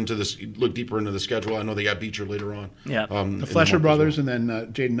deeper into the schedule. I know they got Beecher later on. Yeah. The Flesher brothers and then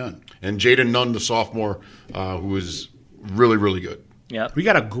Jaden Nunn. And Jaden Nunn, the sophomore, who is really, really good. Yeah, we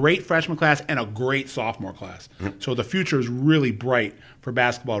got a great freshman class and a great sophomore class. Mm-hmm. So the future is really bright for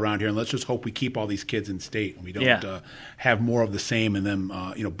basketball around here, and let's just hope we keep all these kids in state and we don't have more of the same and them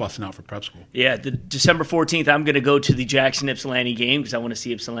busting out for prep school. Yeah, the December 14th, I'm going to go to the Jackson Ypsilanti game because I want to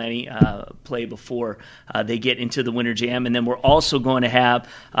see Ypsilanti play before they get into the Winter Jam, and then we're also going to have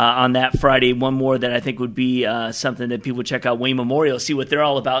on that Friday one more that I think would be something that people check out, Wayne Memorial, see what they're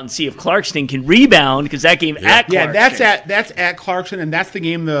all about, and see if Clarkston can rebound because that game at Clarkston. Yeah, that's at Clarkston, and that's the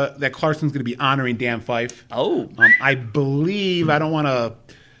game that Clarkston's going to be honoring Dan Fife. Oh, I believe I don't want to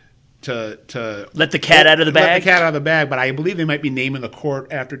let the cat out of the bag. Let the cat out of the bag, but I believe they might be naming the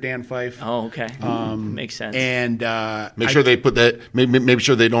court after Dan Fife. Oh, okay, makes sense. And make sure they put that. Maybe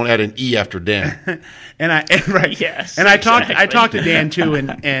sure they don't add an E after Dan. Right. Yes. And I talked to Dan too,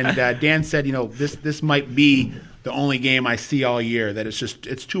 and Dan said, this might be the only game I see all year, that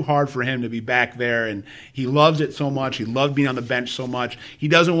it's too hard for him to be back there, and he loves it so much. He loved being on the bench so much. He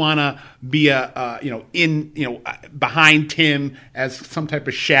doesn't want to be behind Tim as some type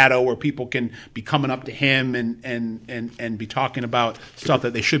of shadow where people can be coming up to him and be talking about stuff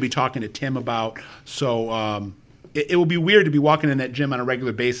that they should be talking to Tim about. So it will be weird to be walking in that gym on a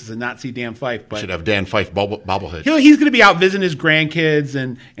regular basis and not see Dan Fife. But should have Dan Fife bobblehead. He's going to be out visiting his grandkids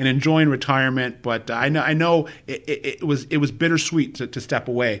and enjoying retirement. But I know it was bittersweet to step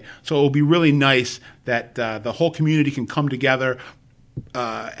away. So it will be really nice that the whole community can come together,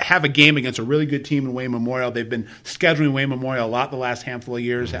 have a game against a really good team in Wayne Memorial. They've been scheduling Wayne Memorial a lot the last handful of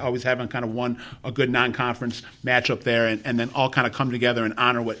years, always having kind of a good non-conference matchup there, and then all kind of come together and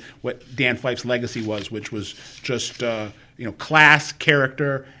honor what Dan Fife's legacy was, which was just class,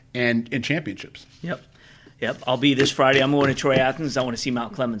 character, and championships. Yep, I'll be this Friday. I'm going to Troy Athens. I want to see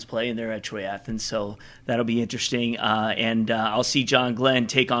Mount Clemens play, and they're at Troy Athens, so that'll be interesting. And I'll see John Glenn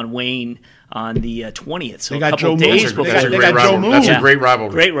take on Wayne on the 20th. So they got a couple Joe days Moon. before. They got Joe Moon. That's a great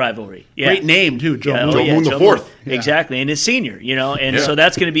rivalry. Great rivalry. Yeah. Great name too, Joe Moon. Joe Moon the fourth. Yeah. Exactly, and his senior. And so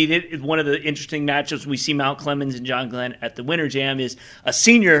that's going to be one of the interesting matchups. We see Mount Clemens and John Glenn at the Winter Jam is a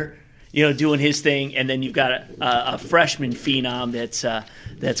senior. doing his thing, and then you've got a freshman phenom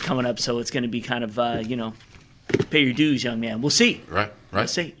that's coming up. So it's going to be kind of pay your dues, young man. We'll see. Right. We'll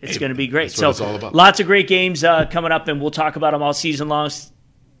see. It's going to be great. That's what it's all about. Lots of great games coming up, and we'll talk about them all season long.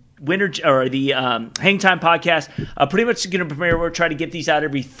 The Hang Time podcast pretty much going to premiere. We're trying to get these out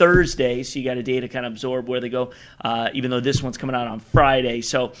every Thursday, so you got a day to kind of absorb where they go, even though this one's coming out on Friday.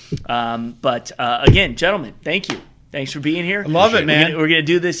 So, again, gentlemen, thank you. Thanks for being here. I love it, man. We're going to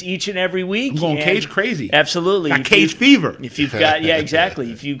do this each and every week. I'm going cage crazy. Absolutely. Got cage fever. If you've got,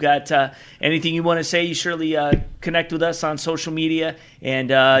 exactly. If you've got anything you want to say, you surely connect with us on social media. And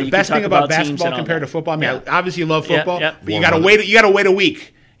the you best can talk thing about teams basketball compared to football, I mean, obviously you love football, but you got to wait a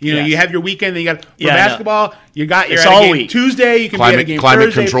week. You have your weekend, then you got basketball. You're at a game Tuesday. You can be at a game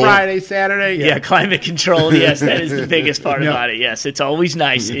Thursday, control. Friday, Saturday. Yeah, climate control. Yes, that is the biggest part about it. Yes, it's always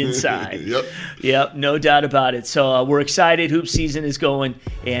nice inside. Yep, no doubt about it. So we're excited. Hoop season is going,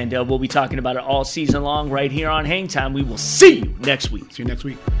 and we'll be talking about it all season long right here on Hang Time. We will see you next week. See you next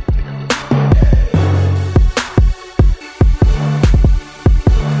week.